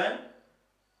सेकंड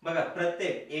बघा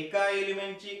प्रत्येक एका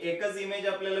एलिमेंटची एकच इमेज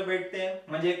आपल्याला भेटते.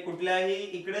 म्हणजे कुठल्याही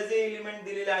इकडे जे एलिमेंट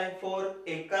दिलेले आहे 4,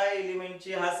 एका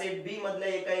एलिमेंटची हा सेट बी मधल्या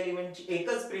एका एलिमेंटची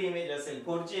एकच प्री इमेज असेल.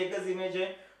 4 ची एकच इमेज आहे,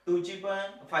 2 ची पण,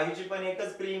 5 ची पण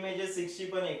एकच प्री इमेज आहे, 6 ची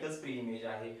पण एकच प्री इमेज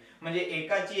आहे. म्हणजे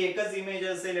एकाची एकच इमेज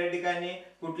असेल या ठिकाणी.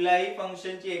 कुठल्याही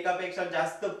फंक्शनची एकापेक्षा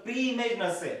जास्त प्री इमेज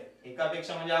नसेल.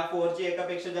 एकापेक्षा म्हणजे हा 4 ची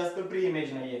एकापेक्षा जास्त प्री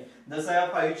इमेज नाहीये. जसं या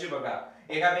 5 ची बघा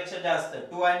एकापेक्षा जास्त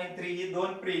 2 आणि 3 ही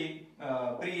दोन प्री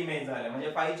इमेज झाल्या. म्हणजे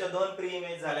 5 च्या दोन प्री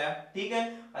इमेज झाल्या. ठीक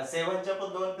आहे. 7 च्या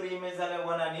पण दोन प्री इमेज झाल्या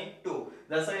 1 आणि 2.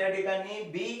 जसं या ठिकाणी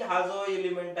बी हा जो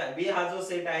एलिमेंट आहे, बी हा जो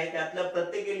सेट आहे त्यातल्या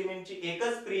प्रत्येक एलिमेंटची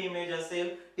एकच प्री इमेज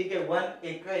असेल. ठीक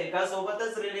आहे. एका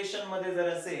सोबतच रिलेशन मध्ये जर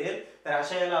असेल तर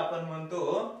अशा याला आपण म्हणतो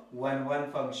one one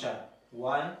function.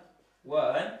 One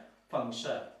one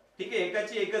function. ठीक आहे.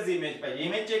 एकाची एकच इमेज पाहिजे.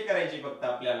 इमेज चेक करायची फक्त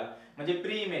आपल्याला. म्हणजे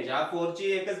प्री इमेज हा 4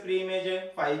 ची एकच प्री इमेज आहे,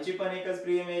 5 ची पण एकच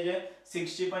प्री इमेज आहे,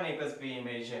 6 ची पण एकच प्री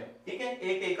इमेज आहे. ठीक आहे.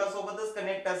 एक एका सोबतच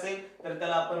कनेक्ट असेल तर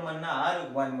त्याला आपण म्हणणार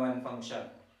वन वन फंक्शन.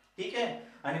 ठीक आहे.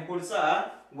 आणि पुढचा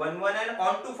one one and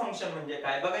on to function म्हणजे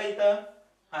काय बघा इथं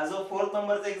हा जो 4th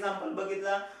नंबरचा एक्झाम्पल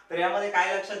बघितला तर यामध्ये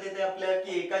काय लक्षात येते आपल्या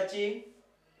की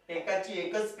एकाची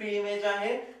एकच प्री इमेज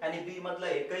आहे आणि बी मधला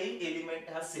एकही एलिमेंट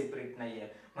हा सेपरेट नाहीये.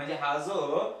 म्हणजे हा जो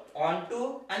ऑन टू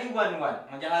आणि वन वन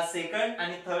म्हणजे हा सेकंड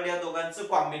आणि थर्ड या दोघांचं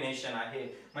कॉम्बिनेशन आहे.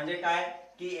 म्हणजे काय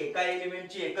की एका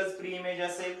एलिमेंटची एकच प्री इमेज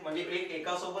असेल, म्हणजे एक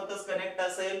एका सोबतच कनेक्ट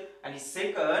असेल, आणि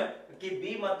सेकंड की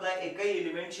बी मधला एकही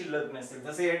एलिमेंट शिल्लक नसेल.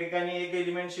 जसे या ठिकाणी एक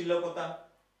एलिमेंट शिल्लक होता.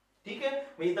 ठीक आहे.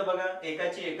 मग इथं बघा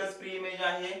एकाची एकच प्री इमेज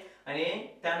आहे आणि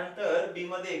त्यानंतर बी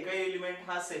मध्ये एकही एलिमेंट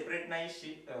हा सेपरेट नाही,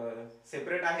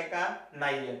 सेपरेट आहे का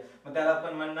नाहीये. मग त्याला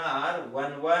आपण म्हणणार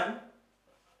one one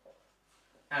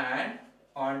and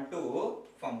on to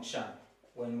function.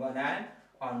 One one and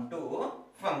on to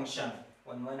function.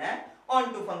 One one and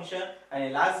on to function.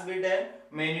 आणि लास्ट बिट आहे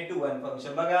मेनी टू वन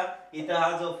फंक्शन. बघा इथं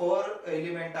हा जो 4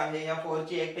 एलिमेंट आहे या 4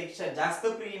 ची एक पेक्षा जास्त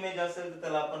प्री इमेज असेल तर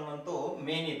त्याला आपण म्हणतो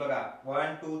मेनी. बघा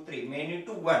 1 2 3 मेनी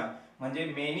टू 1 म्हणजे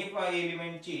मेनी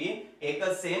एलिमेंटची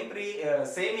एकच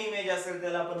सेम इमेज असेल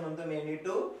त्याला आपण म्हणतो मेनी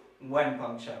टू वन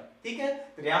फंक्शन. ठीक आहे.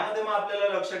 तर यामध्ये मग आपल्याला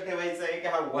लक्षात ठेवायचं आहे की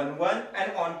हा one one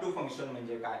and on to function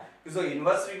म्हणजे काय. जो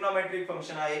इन्व्हर्स ट्रिग्नोमेट्रिक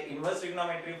फंक्शन आहे, इन्व्हर्स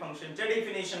ट्रिग्नोमेट्रिक फंक्शनच्या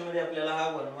डेफिनेशन मध्ये आपल्याला हा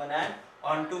one one and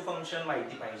on to function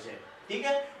माहिती पाहिजे. ठीक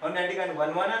आहे. म्हणून या ठिकाणी one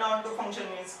one and on to function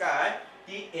means काय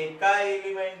की एका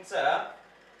एलिमेंटचा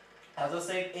हा जो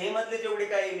सेट ए मधले जेवढे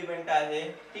काही एलिमेंट आहे,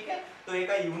 ठीक आहे, तो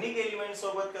एका युनिक एलिमेंट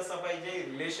सोबत कसा पाहिजे,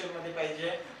 रिलेशन मध्ये पाहिजे.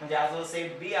 म्हणजे हा जो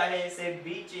सेट बी आहे, सेट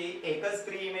बी ची एकच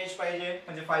प्री इमेज पाहिजे.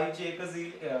 म्हणजे 5 ची एकच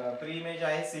प्री इमेज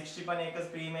आहे, 6 ची पण एकच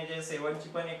प्री इमेज आहे, 7 ची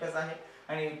पण एकच आहे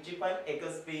आणि 8 ची पण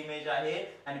एकच प्री इमेज आहे.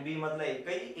 आणि बी मधला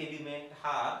एकही एलिमेंट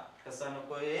हा कसा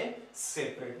नकोय,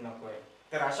 सेपरेट नकोय.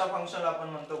 तर अशा फंक्शनला आपण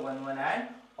म्हणतो one one and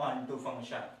on to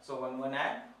function. So one one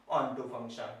and on to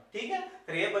function. ठीक आहे.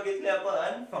 तर हे बघितले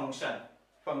आपण फंक्शन.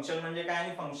 फंक्शन म्हणजे काय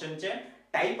आणि फंक्शनचे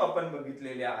टाइप आपण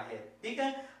बघितलेले आहेत. ठीक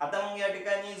आहे. आता मग या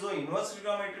ठिकाणी जो इन्व्हर्स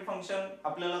ट्रिग्नोमेट्रिक फंक्शन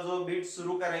आपल्याला जो बीट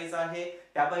सुरू करायचा आहे,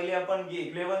 त्या पहिले आपण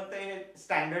 11th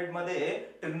स्टँडर्ड मध्ये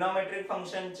ट्रिग्नोमेट्रिक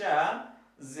फंक्शनच्या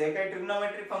जे काही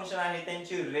ट्रिग्नोमेट्रिक फंक्शन आहे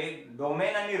त्यांची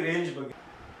डोमेन आणि रेंज बघितली.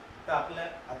 तर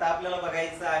आता आपल्याला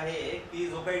बघायचं आहे की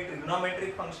जो काही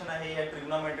ट्रिग्नोमेट्रिक फंक्शन आहे या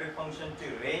ट्रिग्नोमेट्रिक फंक्शनची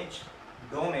रेंज,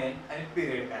 डोमेन आणि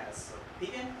पिरियड काय असतं.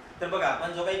 ठीक आहे. तर बघा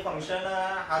आपण जो काही फंक्शन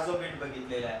हा जो बीट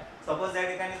बघितलेला आहे, सपोज या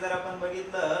ठिकाणी जर आपण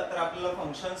बघितलं तर आपल्याला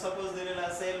फंक्शन सपोज दिलेलं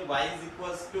असेल y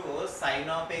sin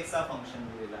of x हा फंक्शन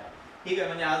दिलेला आहे. ठीक आहे.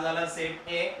 म्हणजे हा झाला सेट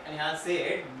A आणि हा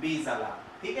सेट B झाला.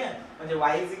 ठीक आहे. म्हणजे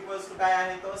y काय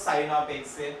आहे तो sin of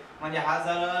x आहे. म्हणजे हा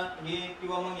झाला ही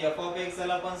किंवा मग f of x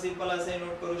ला पण सिंपल असे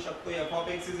नोट करू शकतो. f of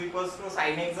x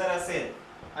sin x जर असेल,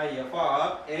 f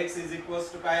of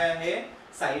x काय आहे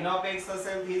sin of x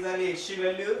असेल, ही झाली x ची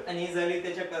व्हॅल्यू आणि ही झाली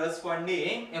त्याच्या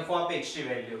करस्पॉन्डिंग f of x ची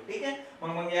व्हॅल्यू. ठीक आहे.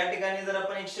 मग या ठिकाणी जर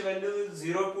आपण x ची व्हॅल्यू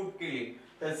 0 पुट केली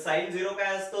तर sin 0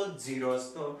 काय असतो, 0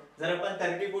 असतो. जर आपण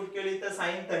 30 पुट केली तर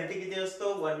sin 30 किती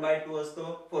असतो, 1/2 असतो.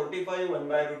 45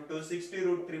 1/√2, 60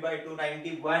 √3/2,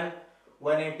 91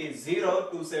 180 0,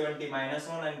 270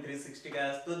 -1 आणि 360 काय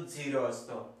असतो, 0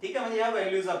 असतो. ठीक आहे. म्हणजे या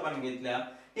व्हॅल्यूज आपण घेतल्या.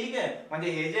 ठीक आहे. म्हणजे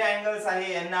हे जे अँगल्स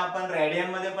आहे यांना आपण रेडियन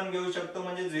मध्ये पण घेऊ शकतो.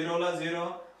 म्हणजे 0 ला 0,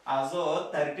 जो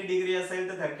 30 डिग्री असेल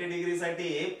तर 30 डिग्री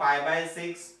साठी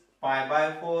π/6,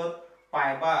 π/4,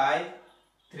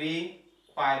 π/3,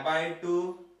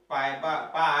 π/2,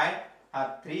 हा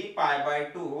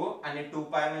 3π/2 आणि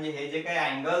 2π. म्हणजे हे जे काही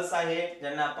अँगल्स आहे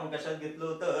ज्यांना आपण कशात घेतलं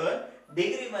होतं,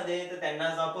 डिग्री मध्ये, तर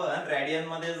त्यांनाच आपण रेडियन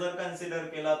मध्ये जर कन्सिडर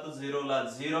केला तर 0 ला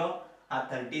 0, हा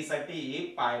 30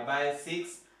 साठी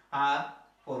π/6, हा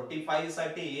 45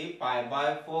 साठी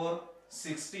π/4,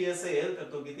 60 असेल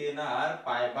तर तो किती येणार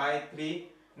π/3,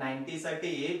 90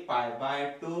 साठी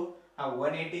π/2, हा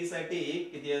 180 साठी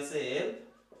किती असेल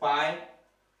पाय,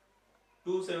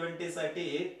 270 साठी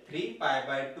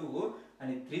 3π/2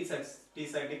 आणि 360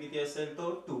 साठी किती असेल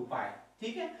तो 2π.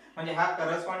 ठीक आहे. म्हणजे हा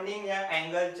करस्पॉन्डिंग या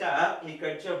अँगलच्या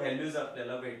इकडच्या व्हॅल्यूज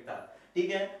आपल्याला भेटतात.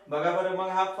 ठीक आहे. बघा बरं मग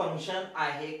हा फंक्शन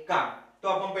आहे का, तो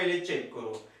आपण पहिले चेक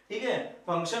करू. ठीक आहे.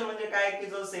 फंक्शन म्हणजे काय की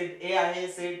जो सेट ए आहे,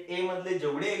 सेट ए मधले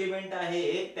जेवढे एलिमेंट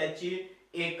आहे त्याची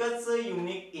एकच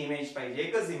युनिक इमेज पाहिजे,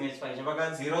 एकच इमेज पाहिजे. बघा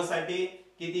 0 साठी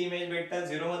किती इमेज भेटतात,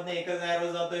 0 मधने एकच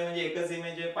एरो जातोय म्हणजे एकच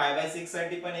इमेज आहे. π/6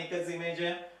 साठी पण एकच इमेज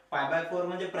आहे. π/4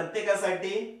 म्हणजे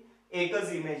प्रत्येकासाठी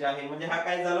एकच इमेज आहे. म्हणजे हा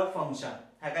काय झाला फंक्शन,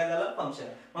 हा काय झाला फंक्शन.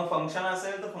 मग फंक्शन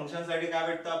असेल तर फंक्शन साठी काय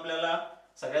भेटतं आपल्याला,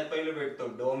 सगळ्यात पहिले भेटतो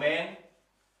डोमेन,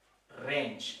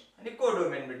 रेंज आणि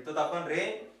कोडोमेन भेटतो. तर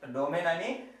आपण डोमेन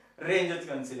आणि रेंजच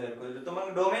कन्सिडर करू. तर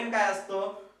मग डोमेन काय असतो,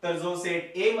 तर जो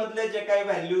सेट ए मधले जे काही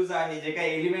व्हॅल्यूज आहे, जे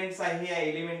काही एलिमेंट्स आहे, या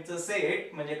एलिमेंटचा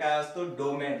सेट म्हणजे काय असतो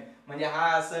डोमेन. म्हणजे हा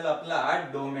असेल आपला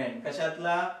डोमेन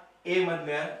कशातला, ए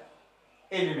मधल्या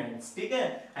एलिमेंट्स. ठीक आहे.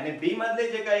 आणि बी मधले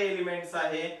जे काही एलिमेंट्स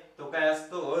आहे तो काय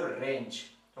असतो रेंज.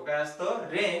 तो काय असतो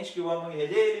रेंज. किंवा मग हे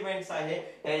जे एलिमेंट्स आहे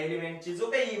त्या एलिमेंटची जो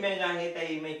काही इमेज आहे त्या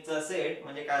इमेजचा सेट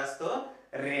म्हणजे काय असतो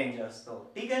रेंज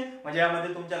असतो. ठीक आहे. म्हणजे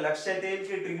यामध्ये तुमच्या लक्षात येईल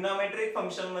की ट्रिग्नोमेट्रिक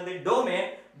फंक्शन मध्ये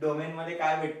डोमेन मध्ये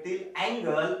काय भेटतील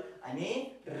अँगल आणि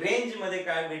रेंज मध्ये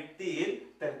काय भेटतील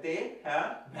तर ते ह्या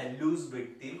व्हॅल्यूज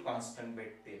भेटतील, कॉन्स्टंट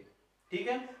भेटतील. ठीक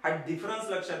आहे. हा डिफरन्स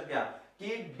लक्षात घ्या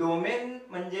की डोमेन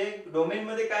म्हणजे डोमेन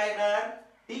मध्ये काय येणार,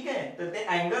 ठीक आहे, तर ते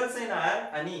अँगल्स येणार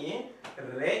आणि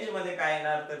रेंज मध्ये काय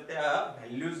येणार तर त्या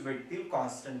व्हॅल्यूज भेटतील,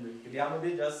 कॉन्स्टंट भेटतील.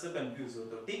 यामध्ये जास्त कन्फ्युज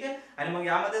होतो. ठीक आहे. आणि मग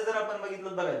यामध्ये जर आपण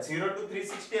बघितलं बघा 0 to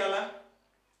 360 आला,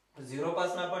 0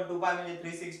 पासून आपण 2π म्हणजे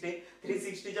 360,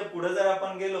 360 च्या पुढे जर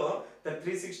आपण गेलो तर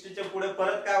 360 च्या पुढे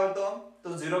परत काय होतो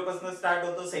तो 0 पासून स्टार्ट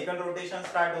होतो, सेकंड रोटेशन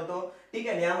स्टार्ट होतो. ठीक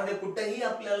आहे, यामध्ये कुठेही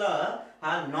आपल्याला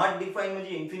हा नॉट डिफाईन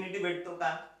म्हणजे इन्फिनिटी भेटतो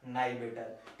का? नाही भेटत.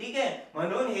 ठीक आहे,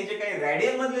 म्हणून हे जे काही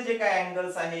रेडियन मधले जे काही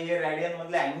अँगल्स आहे, हे रेडियन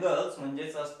मधले अँगल्स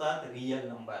म्हणजेच असतात रियल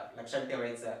नंबर. लक्षात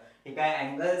ठेवायचं, हे काय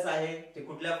अँगल्स आहे ते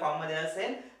कुठल्या फॉर्म मध्ये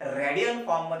असेल, रेडियन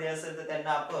फॉर्म मध्ये असेल तर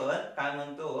त्यांना आपण काय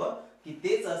म्हणतो की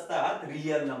तेच असतात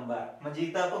रियल नंबर. म्हणजे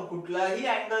इथं आपण कुठलाही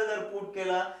अँगल जर पुट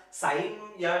केला साइन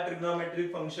या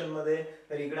ट्रिग्नोमेट्रिक फंक्शन मध्ये,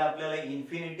 तर इकडे आपल्याला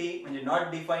इन्फिनिटी म्हणजे नॉट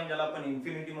डिफाईन, ज्याला आपण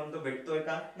इन्फिनिटी म्हणतो, भेटतोय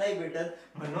का? नाही भेटत.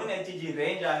 म्हणून याची जी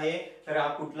रेंज आहे, तर हा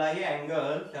कुठलाही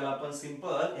अँगल त्याला आपण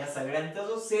सिंपल या सगळ्यांचा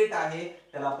जो सेट आहे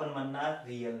त्याला आपण म्हणणार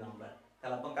रियल नंबर.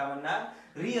 त्याला आपण काय म्हणणार?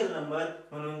 Real number.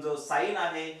 म्हणून जो साइन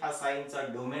आहे हा साइनचा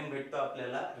डोमेन भेटतो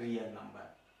आपल्याला रियल नंबर.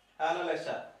 आलं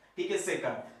लक्षात? ठीक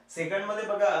आहे. सेकंड मध्ये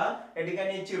बघा या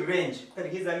ठिकाणी याची रेंज, तर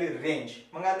ही झाली रेंज.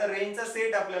 मग आता रेंजचा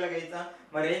सेट आपल्याला घ्यायचा.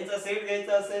 मग रेंजचा सेट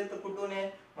घ्यायचा असेल तर कुठून आहे?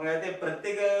 मग ते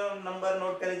प्रत्येक नंबर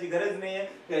नोट करायची गरज नाहीये,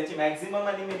 त्याची मॅक्झिमम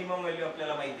आणि मिनिमम व्हॅल्यू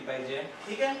आपल्याला माहिती पाहिजे.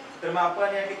 ठीक आहे, तर मग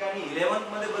आपण या ठिकाणी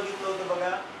 11th मध्ये बघितलं होतं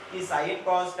बघा की साइन,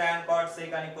 कॉस, टॅन, कॉट,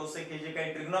 सेक आणि कोसेक हे जे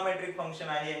काही ट्रिग्नोमेट्रिक फंक्शन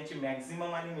आहे यांची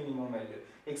मॅक्झिमम आणि मिनिमम व्हॅल्यू.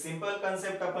 एक सिंपल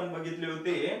कन्सेप्ट आपण बघितली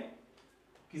होती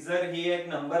की जर ही एक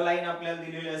नंबर लाईन आपल्याला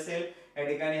दिलेली असेल, या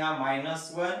ठिकाणी हा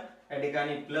 -1, या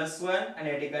ठिकाणी +1 आणि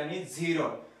या ठिकाणी 0,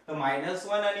 तर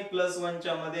 -1 आणि +1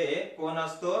 च्या मध्ये कोण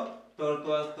असतो? तर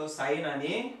तो असतो साइन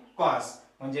आणि कॉस.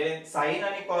 म्हणजे साइन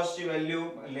आणि कॉस ची value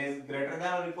greater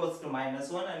than or equals to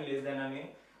 -1 आणि लेस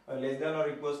दॅन ऑर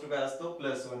इक्वल्स टू काय असतो?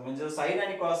 +1. म्हणजे साइन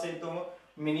आणि कॉस आहे तो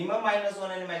मिनिमम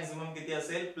 -1 आणि मॅक्झिमम किती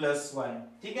असेल? +1.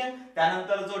 ठीक आहे,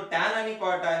 त्यानंतर जो टॅन आणि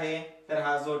कॉट आहे, तर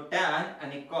हा जो टॅन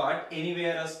आणि कॉट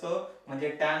एनीवेअर असतो. म्हणजे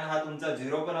टॅन हा तुमचा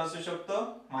 0 पण असू शकतो,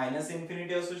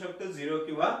 -इन्फिनिटी असू शकतो, 0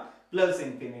 किंवा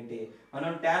 +इन्फिनिटी.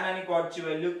 म्हणून टॅन आणि कॉट ची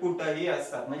व्हॅल्यू कुठेही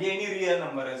असतात, म्हणजे एनी रियल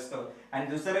नंबर असतो. आणि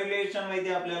दुसरं रिलेशन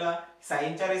माहिती आपल्याला,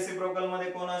 साइनच्या रेसिप्रोकल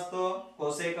मध्ये कोण असतो?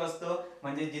 कोसेक असतो.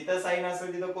 म्हणजे जिथं साइन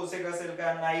असेल तिथं कोसेक असेल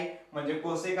का? नाही. म्हणजे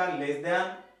कोसेक हा लेस than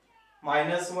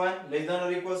 -1, less than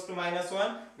or equals to -1,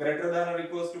 greater than or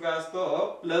equals to काय असतो?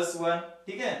 +1.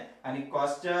 ठीक आहे, आणि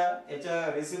कॉसच्या याच्या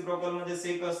रेसिप्रोकल मध्ये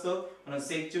सेक असतो, म्हणून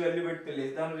सेक ची व्हॅल्यू भेटते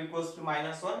लेस than or equals to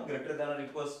 -1, greater than or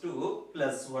equals to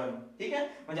 +1. ठीक आहे,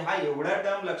 म्हणजे हा एवढा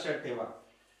टर्म लक्षात ठेवा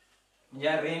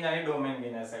या रेंज आणि डोमेन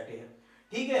घेण्यासाठी.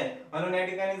 ठीक आहे, म्हणून या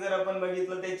ठिकाणी जर आपण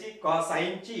बघितलं त्याची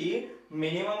साइनची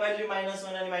मिनिमम व्हॅल्यू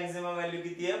 -1 आणि मॅक्झिमम व्हॅल्यू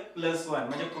किती आहे? +1.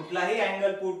 म्हणजे कुठलाही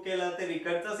अँगल पुट केला तर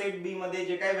इकडचा सेट बी मध्ये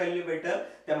जे काही व्हॅल्यू भेटल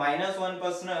त्या -1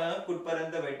 पासून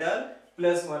कुठपर्यंत भेटल?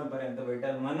 +1 पर्यंत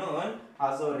भेटल. म्हणून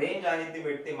हा जो रेंज आहे ती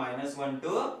भेटते -1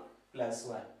 टू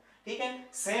 +1. ठीक आहे,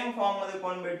 सेम फॉर्म मध्ये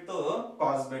कोण भेटतो?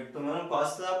 कॉस भेटतो. म्हणून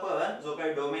कॉसचा पण जो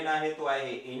काही डोमेन आहे तो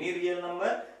आहे एनी रियल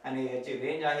नंबर आणि याची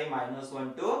रेंज आहे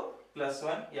 -1 टू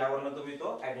 +1. यावरून तुम्ही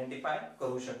तो आयडेंटिफाय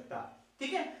करू शकता.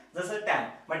 ठीक आहे, जसं टॅन.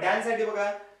 मग टॅन साठी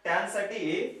बघा, टॅन साठी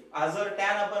जर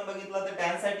टॅन आपण बघितलं तर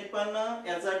टॅन साठी पण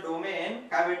याचा डोमेन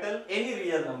काय भेटल? एनी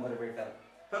रियल नंबर भेटल.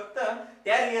 फक्त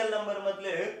त्या रियल नंबर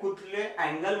मधले कुठले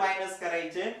अँगल मायनस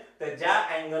करायचे, तर ज्या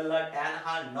अँगलला टॅन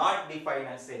हा नॉट डिफाईन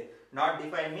असेल. नॉट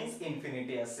डिफाईन मीन्स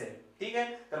इन्फिनिटी असेल. ठीक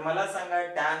आहे, तर मला सांगा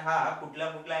टॅन हा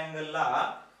कुठल्या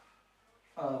अँगलला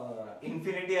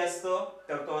इन्फिनिटी असतो?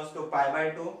 तर तो असतो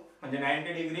π/2, म्हणजे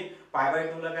 90 डिग्री.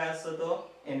 π/2 ला काय असतो? तो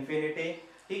इन्फिनिटी.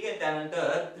 ठीक आहे,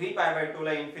 त्यानंतर 3π/2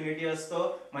 ला इन्फिनिटी असतो.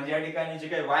 म्हणजे या ठिकाणी जे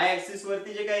काही y ऍक्सिस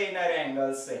वरती जे काही येणारे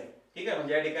अँगल्स आहे, ठीक आहे,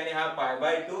 म्हणजे या ठिकाणी हा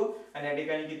π/2 आणि या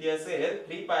ठिकाणी किती असेल?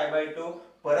 3π/2.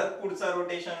 परत पुढचा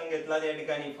रोटेशन घेतला या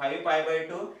ठिकाणी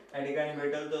 5π/2, या ठिकाणी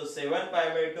भेटेल तो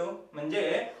 7π/2.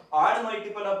 म्हणजे ऑड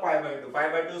मल्टिपल ऑफ π/2.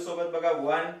 π/2 सोबत बघा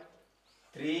 1,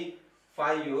 3,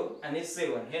 5 आणि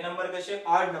 7 हे नंबर कसे?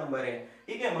 ऑड नंबर आहे.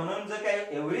 ठीक आहे, म्हणून जर काय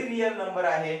एव्हरी रियल नंबर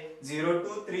आहे 0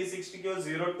 टू 360 किंवा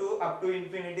 0 टू अप टू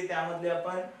इन्फिनिटी, त्यामधले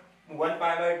आपण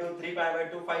 1π/2,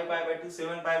 3π/2, 5π/2,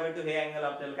 7π/2 हे अँगल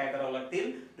आपल्याला काय करावं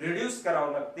लागतील? रिड्यूस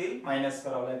करावं लागतील, मायनस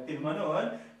करावं लागतील. म्हणून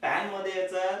टॅन मध्ये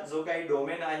याचा जो काही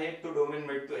डोमेन आहे तो डोमेन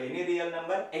भेटतो any real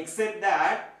number except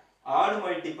that odd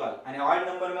multiple. आणि ऑड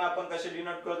नंबर में आपण कसे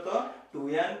डिनोट करतो?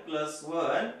 2n +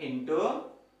 1 into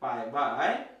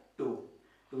π/2.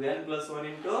 2n + 1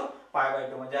 into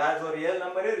π/2. म्हणजे हा जो रियल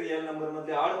नंबर आहे, रियल नंबर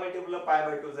मधले ऑड मल्टिपल ऑफ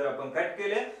π/2 जर आपण कट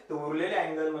केले तर उरलेले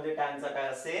अँगल म्हणजे टॅनचा काय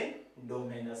असेल?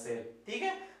 डोमेन असेल. ठीक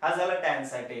आहे, हा झाला टॅन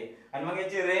साठी. आणि मग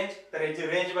याची रेंज, तर याची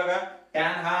रेंज बघा,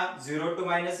 टॅन हा 0 टू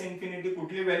 -इन्फिनिटी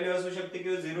कुठली व्हॅल्यू असू शकते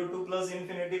किंवा 0 टू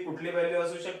 +इन्फिनिटी कुठली व्हॅल्यू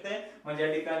असू शकते. म्हणजे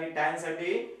या ठिकाणी टॅन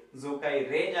साठी जो काही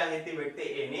रेंज आहे ती भेटते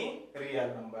एनी रियल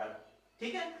नंबर.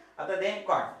 ठीक आहे, आता देन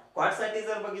कॉट साठी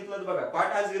जर बघितलं बघा,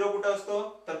 कॉट हा 0 कुठं असतो?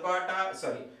 तर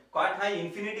कॉट हा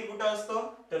इन्फिनिटी कुठं असतो?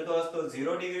 तर तो असतो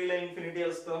 0 डिग्रीला इन्फिनिटी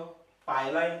असतो,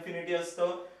 पायला इन्फिनिटी असतो.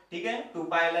 ठीक आहे,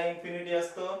 2π ला इन्फिनिटी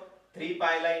असतो, 3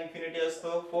 पायला इन्फिनिटी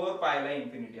असतो, 4 पायला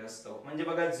इन्फिनिटी असतो. म्हणजे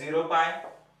बघा 0 पाय,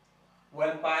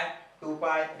 1 पाय, 2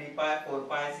 पाय, 3 पाय, 4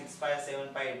 पाय, 6 पाय, 7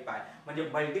 पाय, 8 पाय. म्हणजे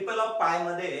मल्टिपल ऑफ पाय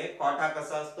मध्ये कॉट हा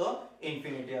कसा असतो,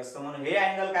 इन्फिनिटी असतो. म्हणून हे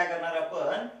अँगल काय करणार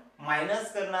आपण,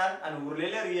 मायनस करणार आणि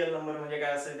उरलेले रिअल नंबर म्हणजे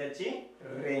काय असेल, त्याची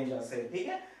रेंज असेल. ठीक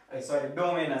आहे, सॉरी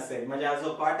डोमेन असेल. म्हणजे हा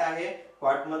जो कॉट आहे,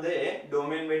 कॉट मध्ये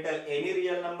डोमेन भेटेल any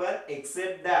real number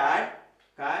except that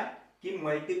काय की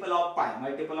मल्टिपल ऑफ पाय.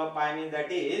 मल्टिपल ऑफ पाय मीन्स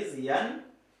दॅट इज n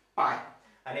पाय.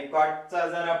 आणि कॉटचा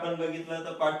जर आपण बघितलं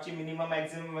तर कॉटची मिनिमम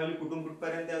मॅक्सिमम व्हॅल्यू कुठून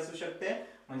कुठपर्यंत असू शकते,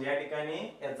 म्हणजे या ठिकाणी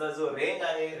याचा जो रेंज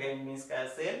आहे, रेंज मीन्स काय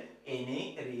असेल,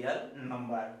 एनी रिअल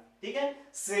नंबर. ठीक आहे.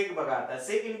 सेक बघा, आता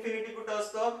सेक इन्फिनिटी कुठं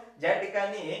असतो, ज्या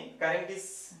ठिकाणी, कारण की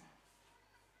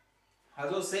हा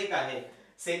जो सेक आहे,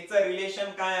 सेकचा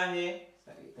रिलेशन काय आहे,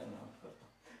 सॉरी इथं नोट करतो.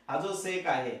 हा जो सेक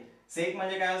आहे, सेक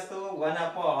म्हणजे काय असतो, 1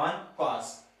 अपॉन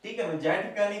कॉस. ठीक आहे. म्हणजे ज्या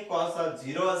ठिकाणी कॉस हा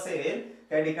 0 असेल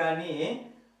त्या ठिकाणी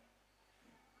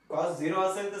कॉस 0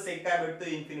 असेल तर सेक काय भेटतो,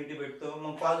 इन्फिनिटी भेटतो.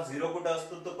 मग कॉस 0 कुठं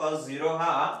असतो, तो कॉस 0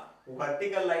 हा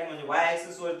व्हर्टिकल लाईन म्हणजे y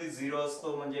ऍक्सिस वरती 0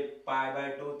 असतो. म्हणजे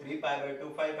π/2, 3π/2,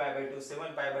 5π/2,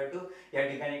 7π/2 या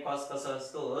ठिकाणी कॉस कसा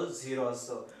असतो, 0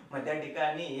 असतो. मग त्या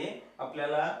ठिकाणी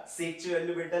आपल्याला सेक ची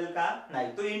व्हॅल्यू भेटेल का,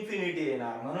 नाही, तो इन्फिनिटी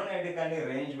येणार. म्हणून या ठिकाणी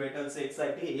रेंज भेटेल सेक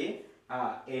साठी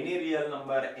any real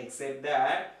number except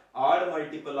that odd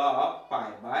multiple of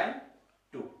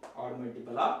π/2, odd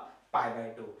multiple of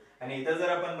π/2. आणि इथं जर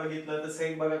आपण बघितलं तर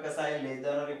सेक बघा कसा आहे, लेस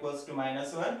than or equals to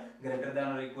 -1, greater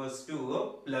than or equals to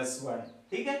 +1.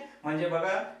 ठीक आहे. म्हणजे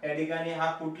बघा या ठिकाणी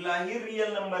हा कुठलाही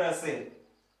रिअल नंबर असेल,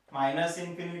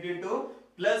 -इन्फिनिटी टू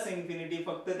 +इन्फिनिटी,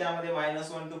 फक्त त्यामध्ये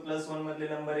 -1 टू +1 मधले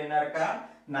नंबर येणार का,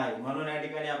 नाही. म्हणून या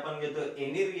ठिकाणी आपण घेतो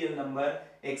any real number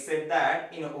except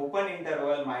that in open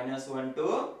interval -1 to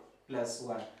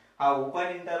 +1. हा ओपन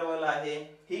इंटरवल आहे.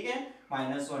 ठीक आहे.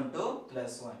 -1 टू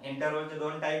 +1. इंटरवलचे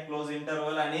दोन टाइप, क्लोज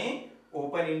इंटरवल आणि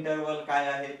ओपन इंटरवल काय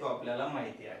आहे तो आपल्याला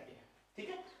माहिती आहे. ठीक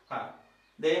आहे. हा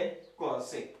देन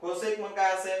कोसेक. कोसेक मग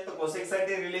काय असेल, तर कोसेक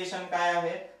साठी रिलेशन काय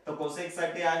आहे, तर कोसेक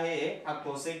साठी आहे हा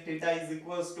cosec theta is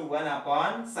equals to 1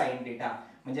 upon sine theta.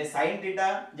 म्हणजे साइन थीटा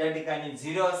ज्या ठिकाणी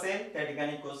 0 असेल त्या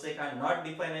ठिकाणी कोसेक हा नॉट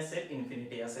डिफाइन असेल,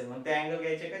 इन्फिनिटी असेल. मग ते अँगल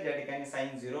घ्यायचे का ज्या ठिकाणी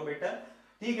साइन 0 भेटेल.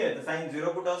 ठीक आहे. तर साइन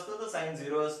 0 कुठं असतो, तर साइन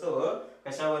 0 असतो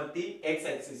कशावरती, x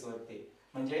ऍक्सिस वरती.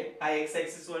 म्हणजे हा x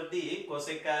ऍक्सिस वरती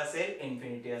कोसेक काय असेल,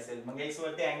 इन्फिनिटी असेल. मग x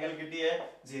वरती अँगल किती आहे,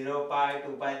 0 पाय,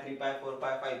 2 पाय, 3 पाय, 4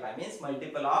 पाय, 5 पाय मीन्स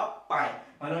मल्टिपल ऑफ पाय.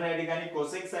 म्हणून या ठिकाणी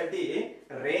कोसेक साठी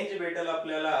रेंज भेटेल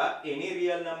आपल्याला any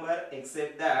real number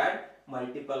except that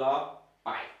multiple of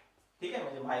पाय. ठीक आहे.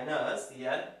 म्हणजे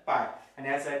 -n पाय. आणि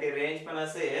यासाठी रेंज पण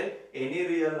असेल any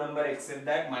real number except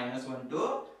that -1 to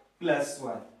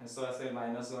 +1. असं असेल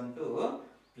 -1 टू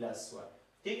 +1.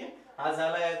 ठीक आहे. हा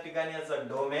झाला या ठिकाणी याचा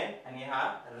डोमेन आणि हा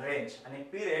रेंज. आणि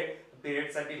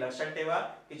पिरियड साठी लक्षात ठेवा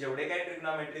की जेवढे काही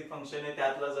ट्रिग्नोमेट्रिक फंक्शन आहे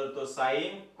त्यातला जर तो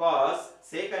साइन, कॉस,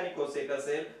 सेक आणि कोसेक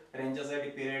असेल, रेंजसाठी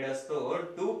पिरियड असतो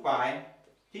 2 पाय.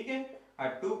 ठीक आहे. हा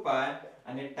 2 पाय.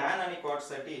 आणि टॅन आणि कॉट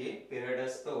साठी पिरियड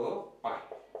असतो पाय.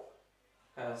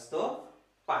 काय असतो,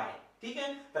 पाय. ठीक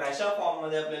आहे. तर अशा फॉर्म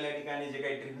मध्ये आपल्याला या ठिकाणी जे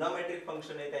काही ट्रिग्नोमेट्रिक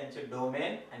फंक्शन आहे त्यांचे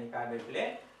डोमेन आणि काय भेटले,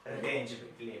 रेंज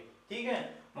भेटले. ठीक आहे.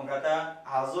 मग आता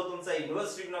हा जो तुमचा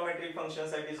इन्व्हर्स ट्रिग्नोमेट्रिक फंक्शन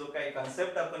साठी जो काही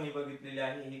कन्सेप्ट आपण ही बघितलेली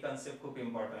आहे, ही कन्सेप्ट खूप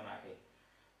इम्पॉर्टंट आहे.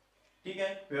 ठीक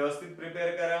आहे. व्यवस्थित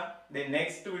प्रिपेअर करा. दे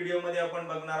नेक्स्ट व्हिडिओ मध्ये आपण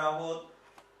बघणार आहोत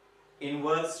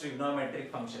inverse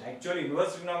trigonometric function. Actually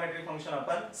inverse trigonometric function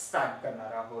आपण स्टार्ट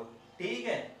करणार आहोत. ठीक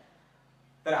आहे.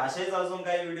 तर असेच अजून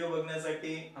काही व्हिडिओ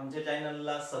बघण्यासाठी आमच्या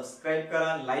चॅनलला सबस्क्राईब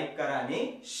करा, लाईक करा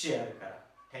आणि शेअर करा.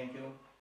 थँक्यू.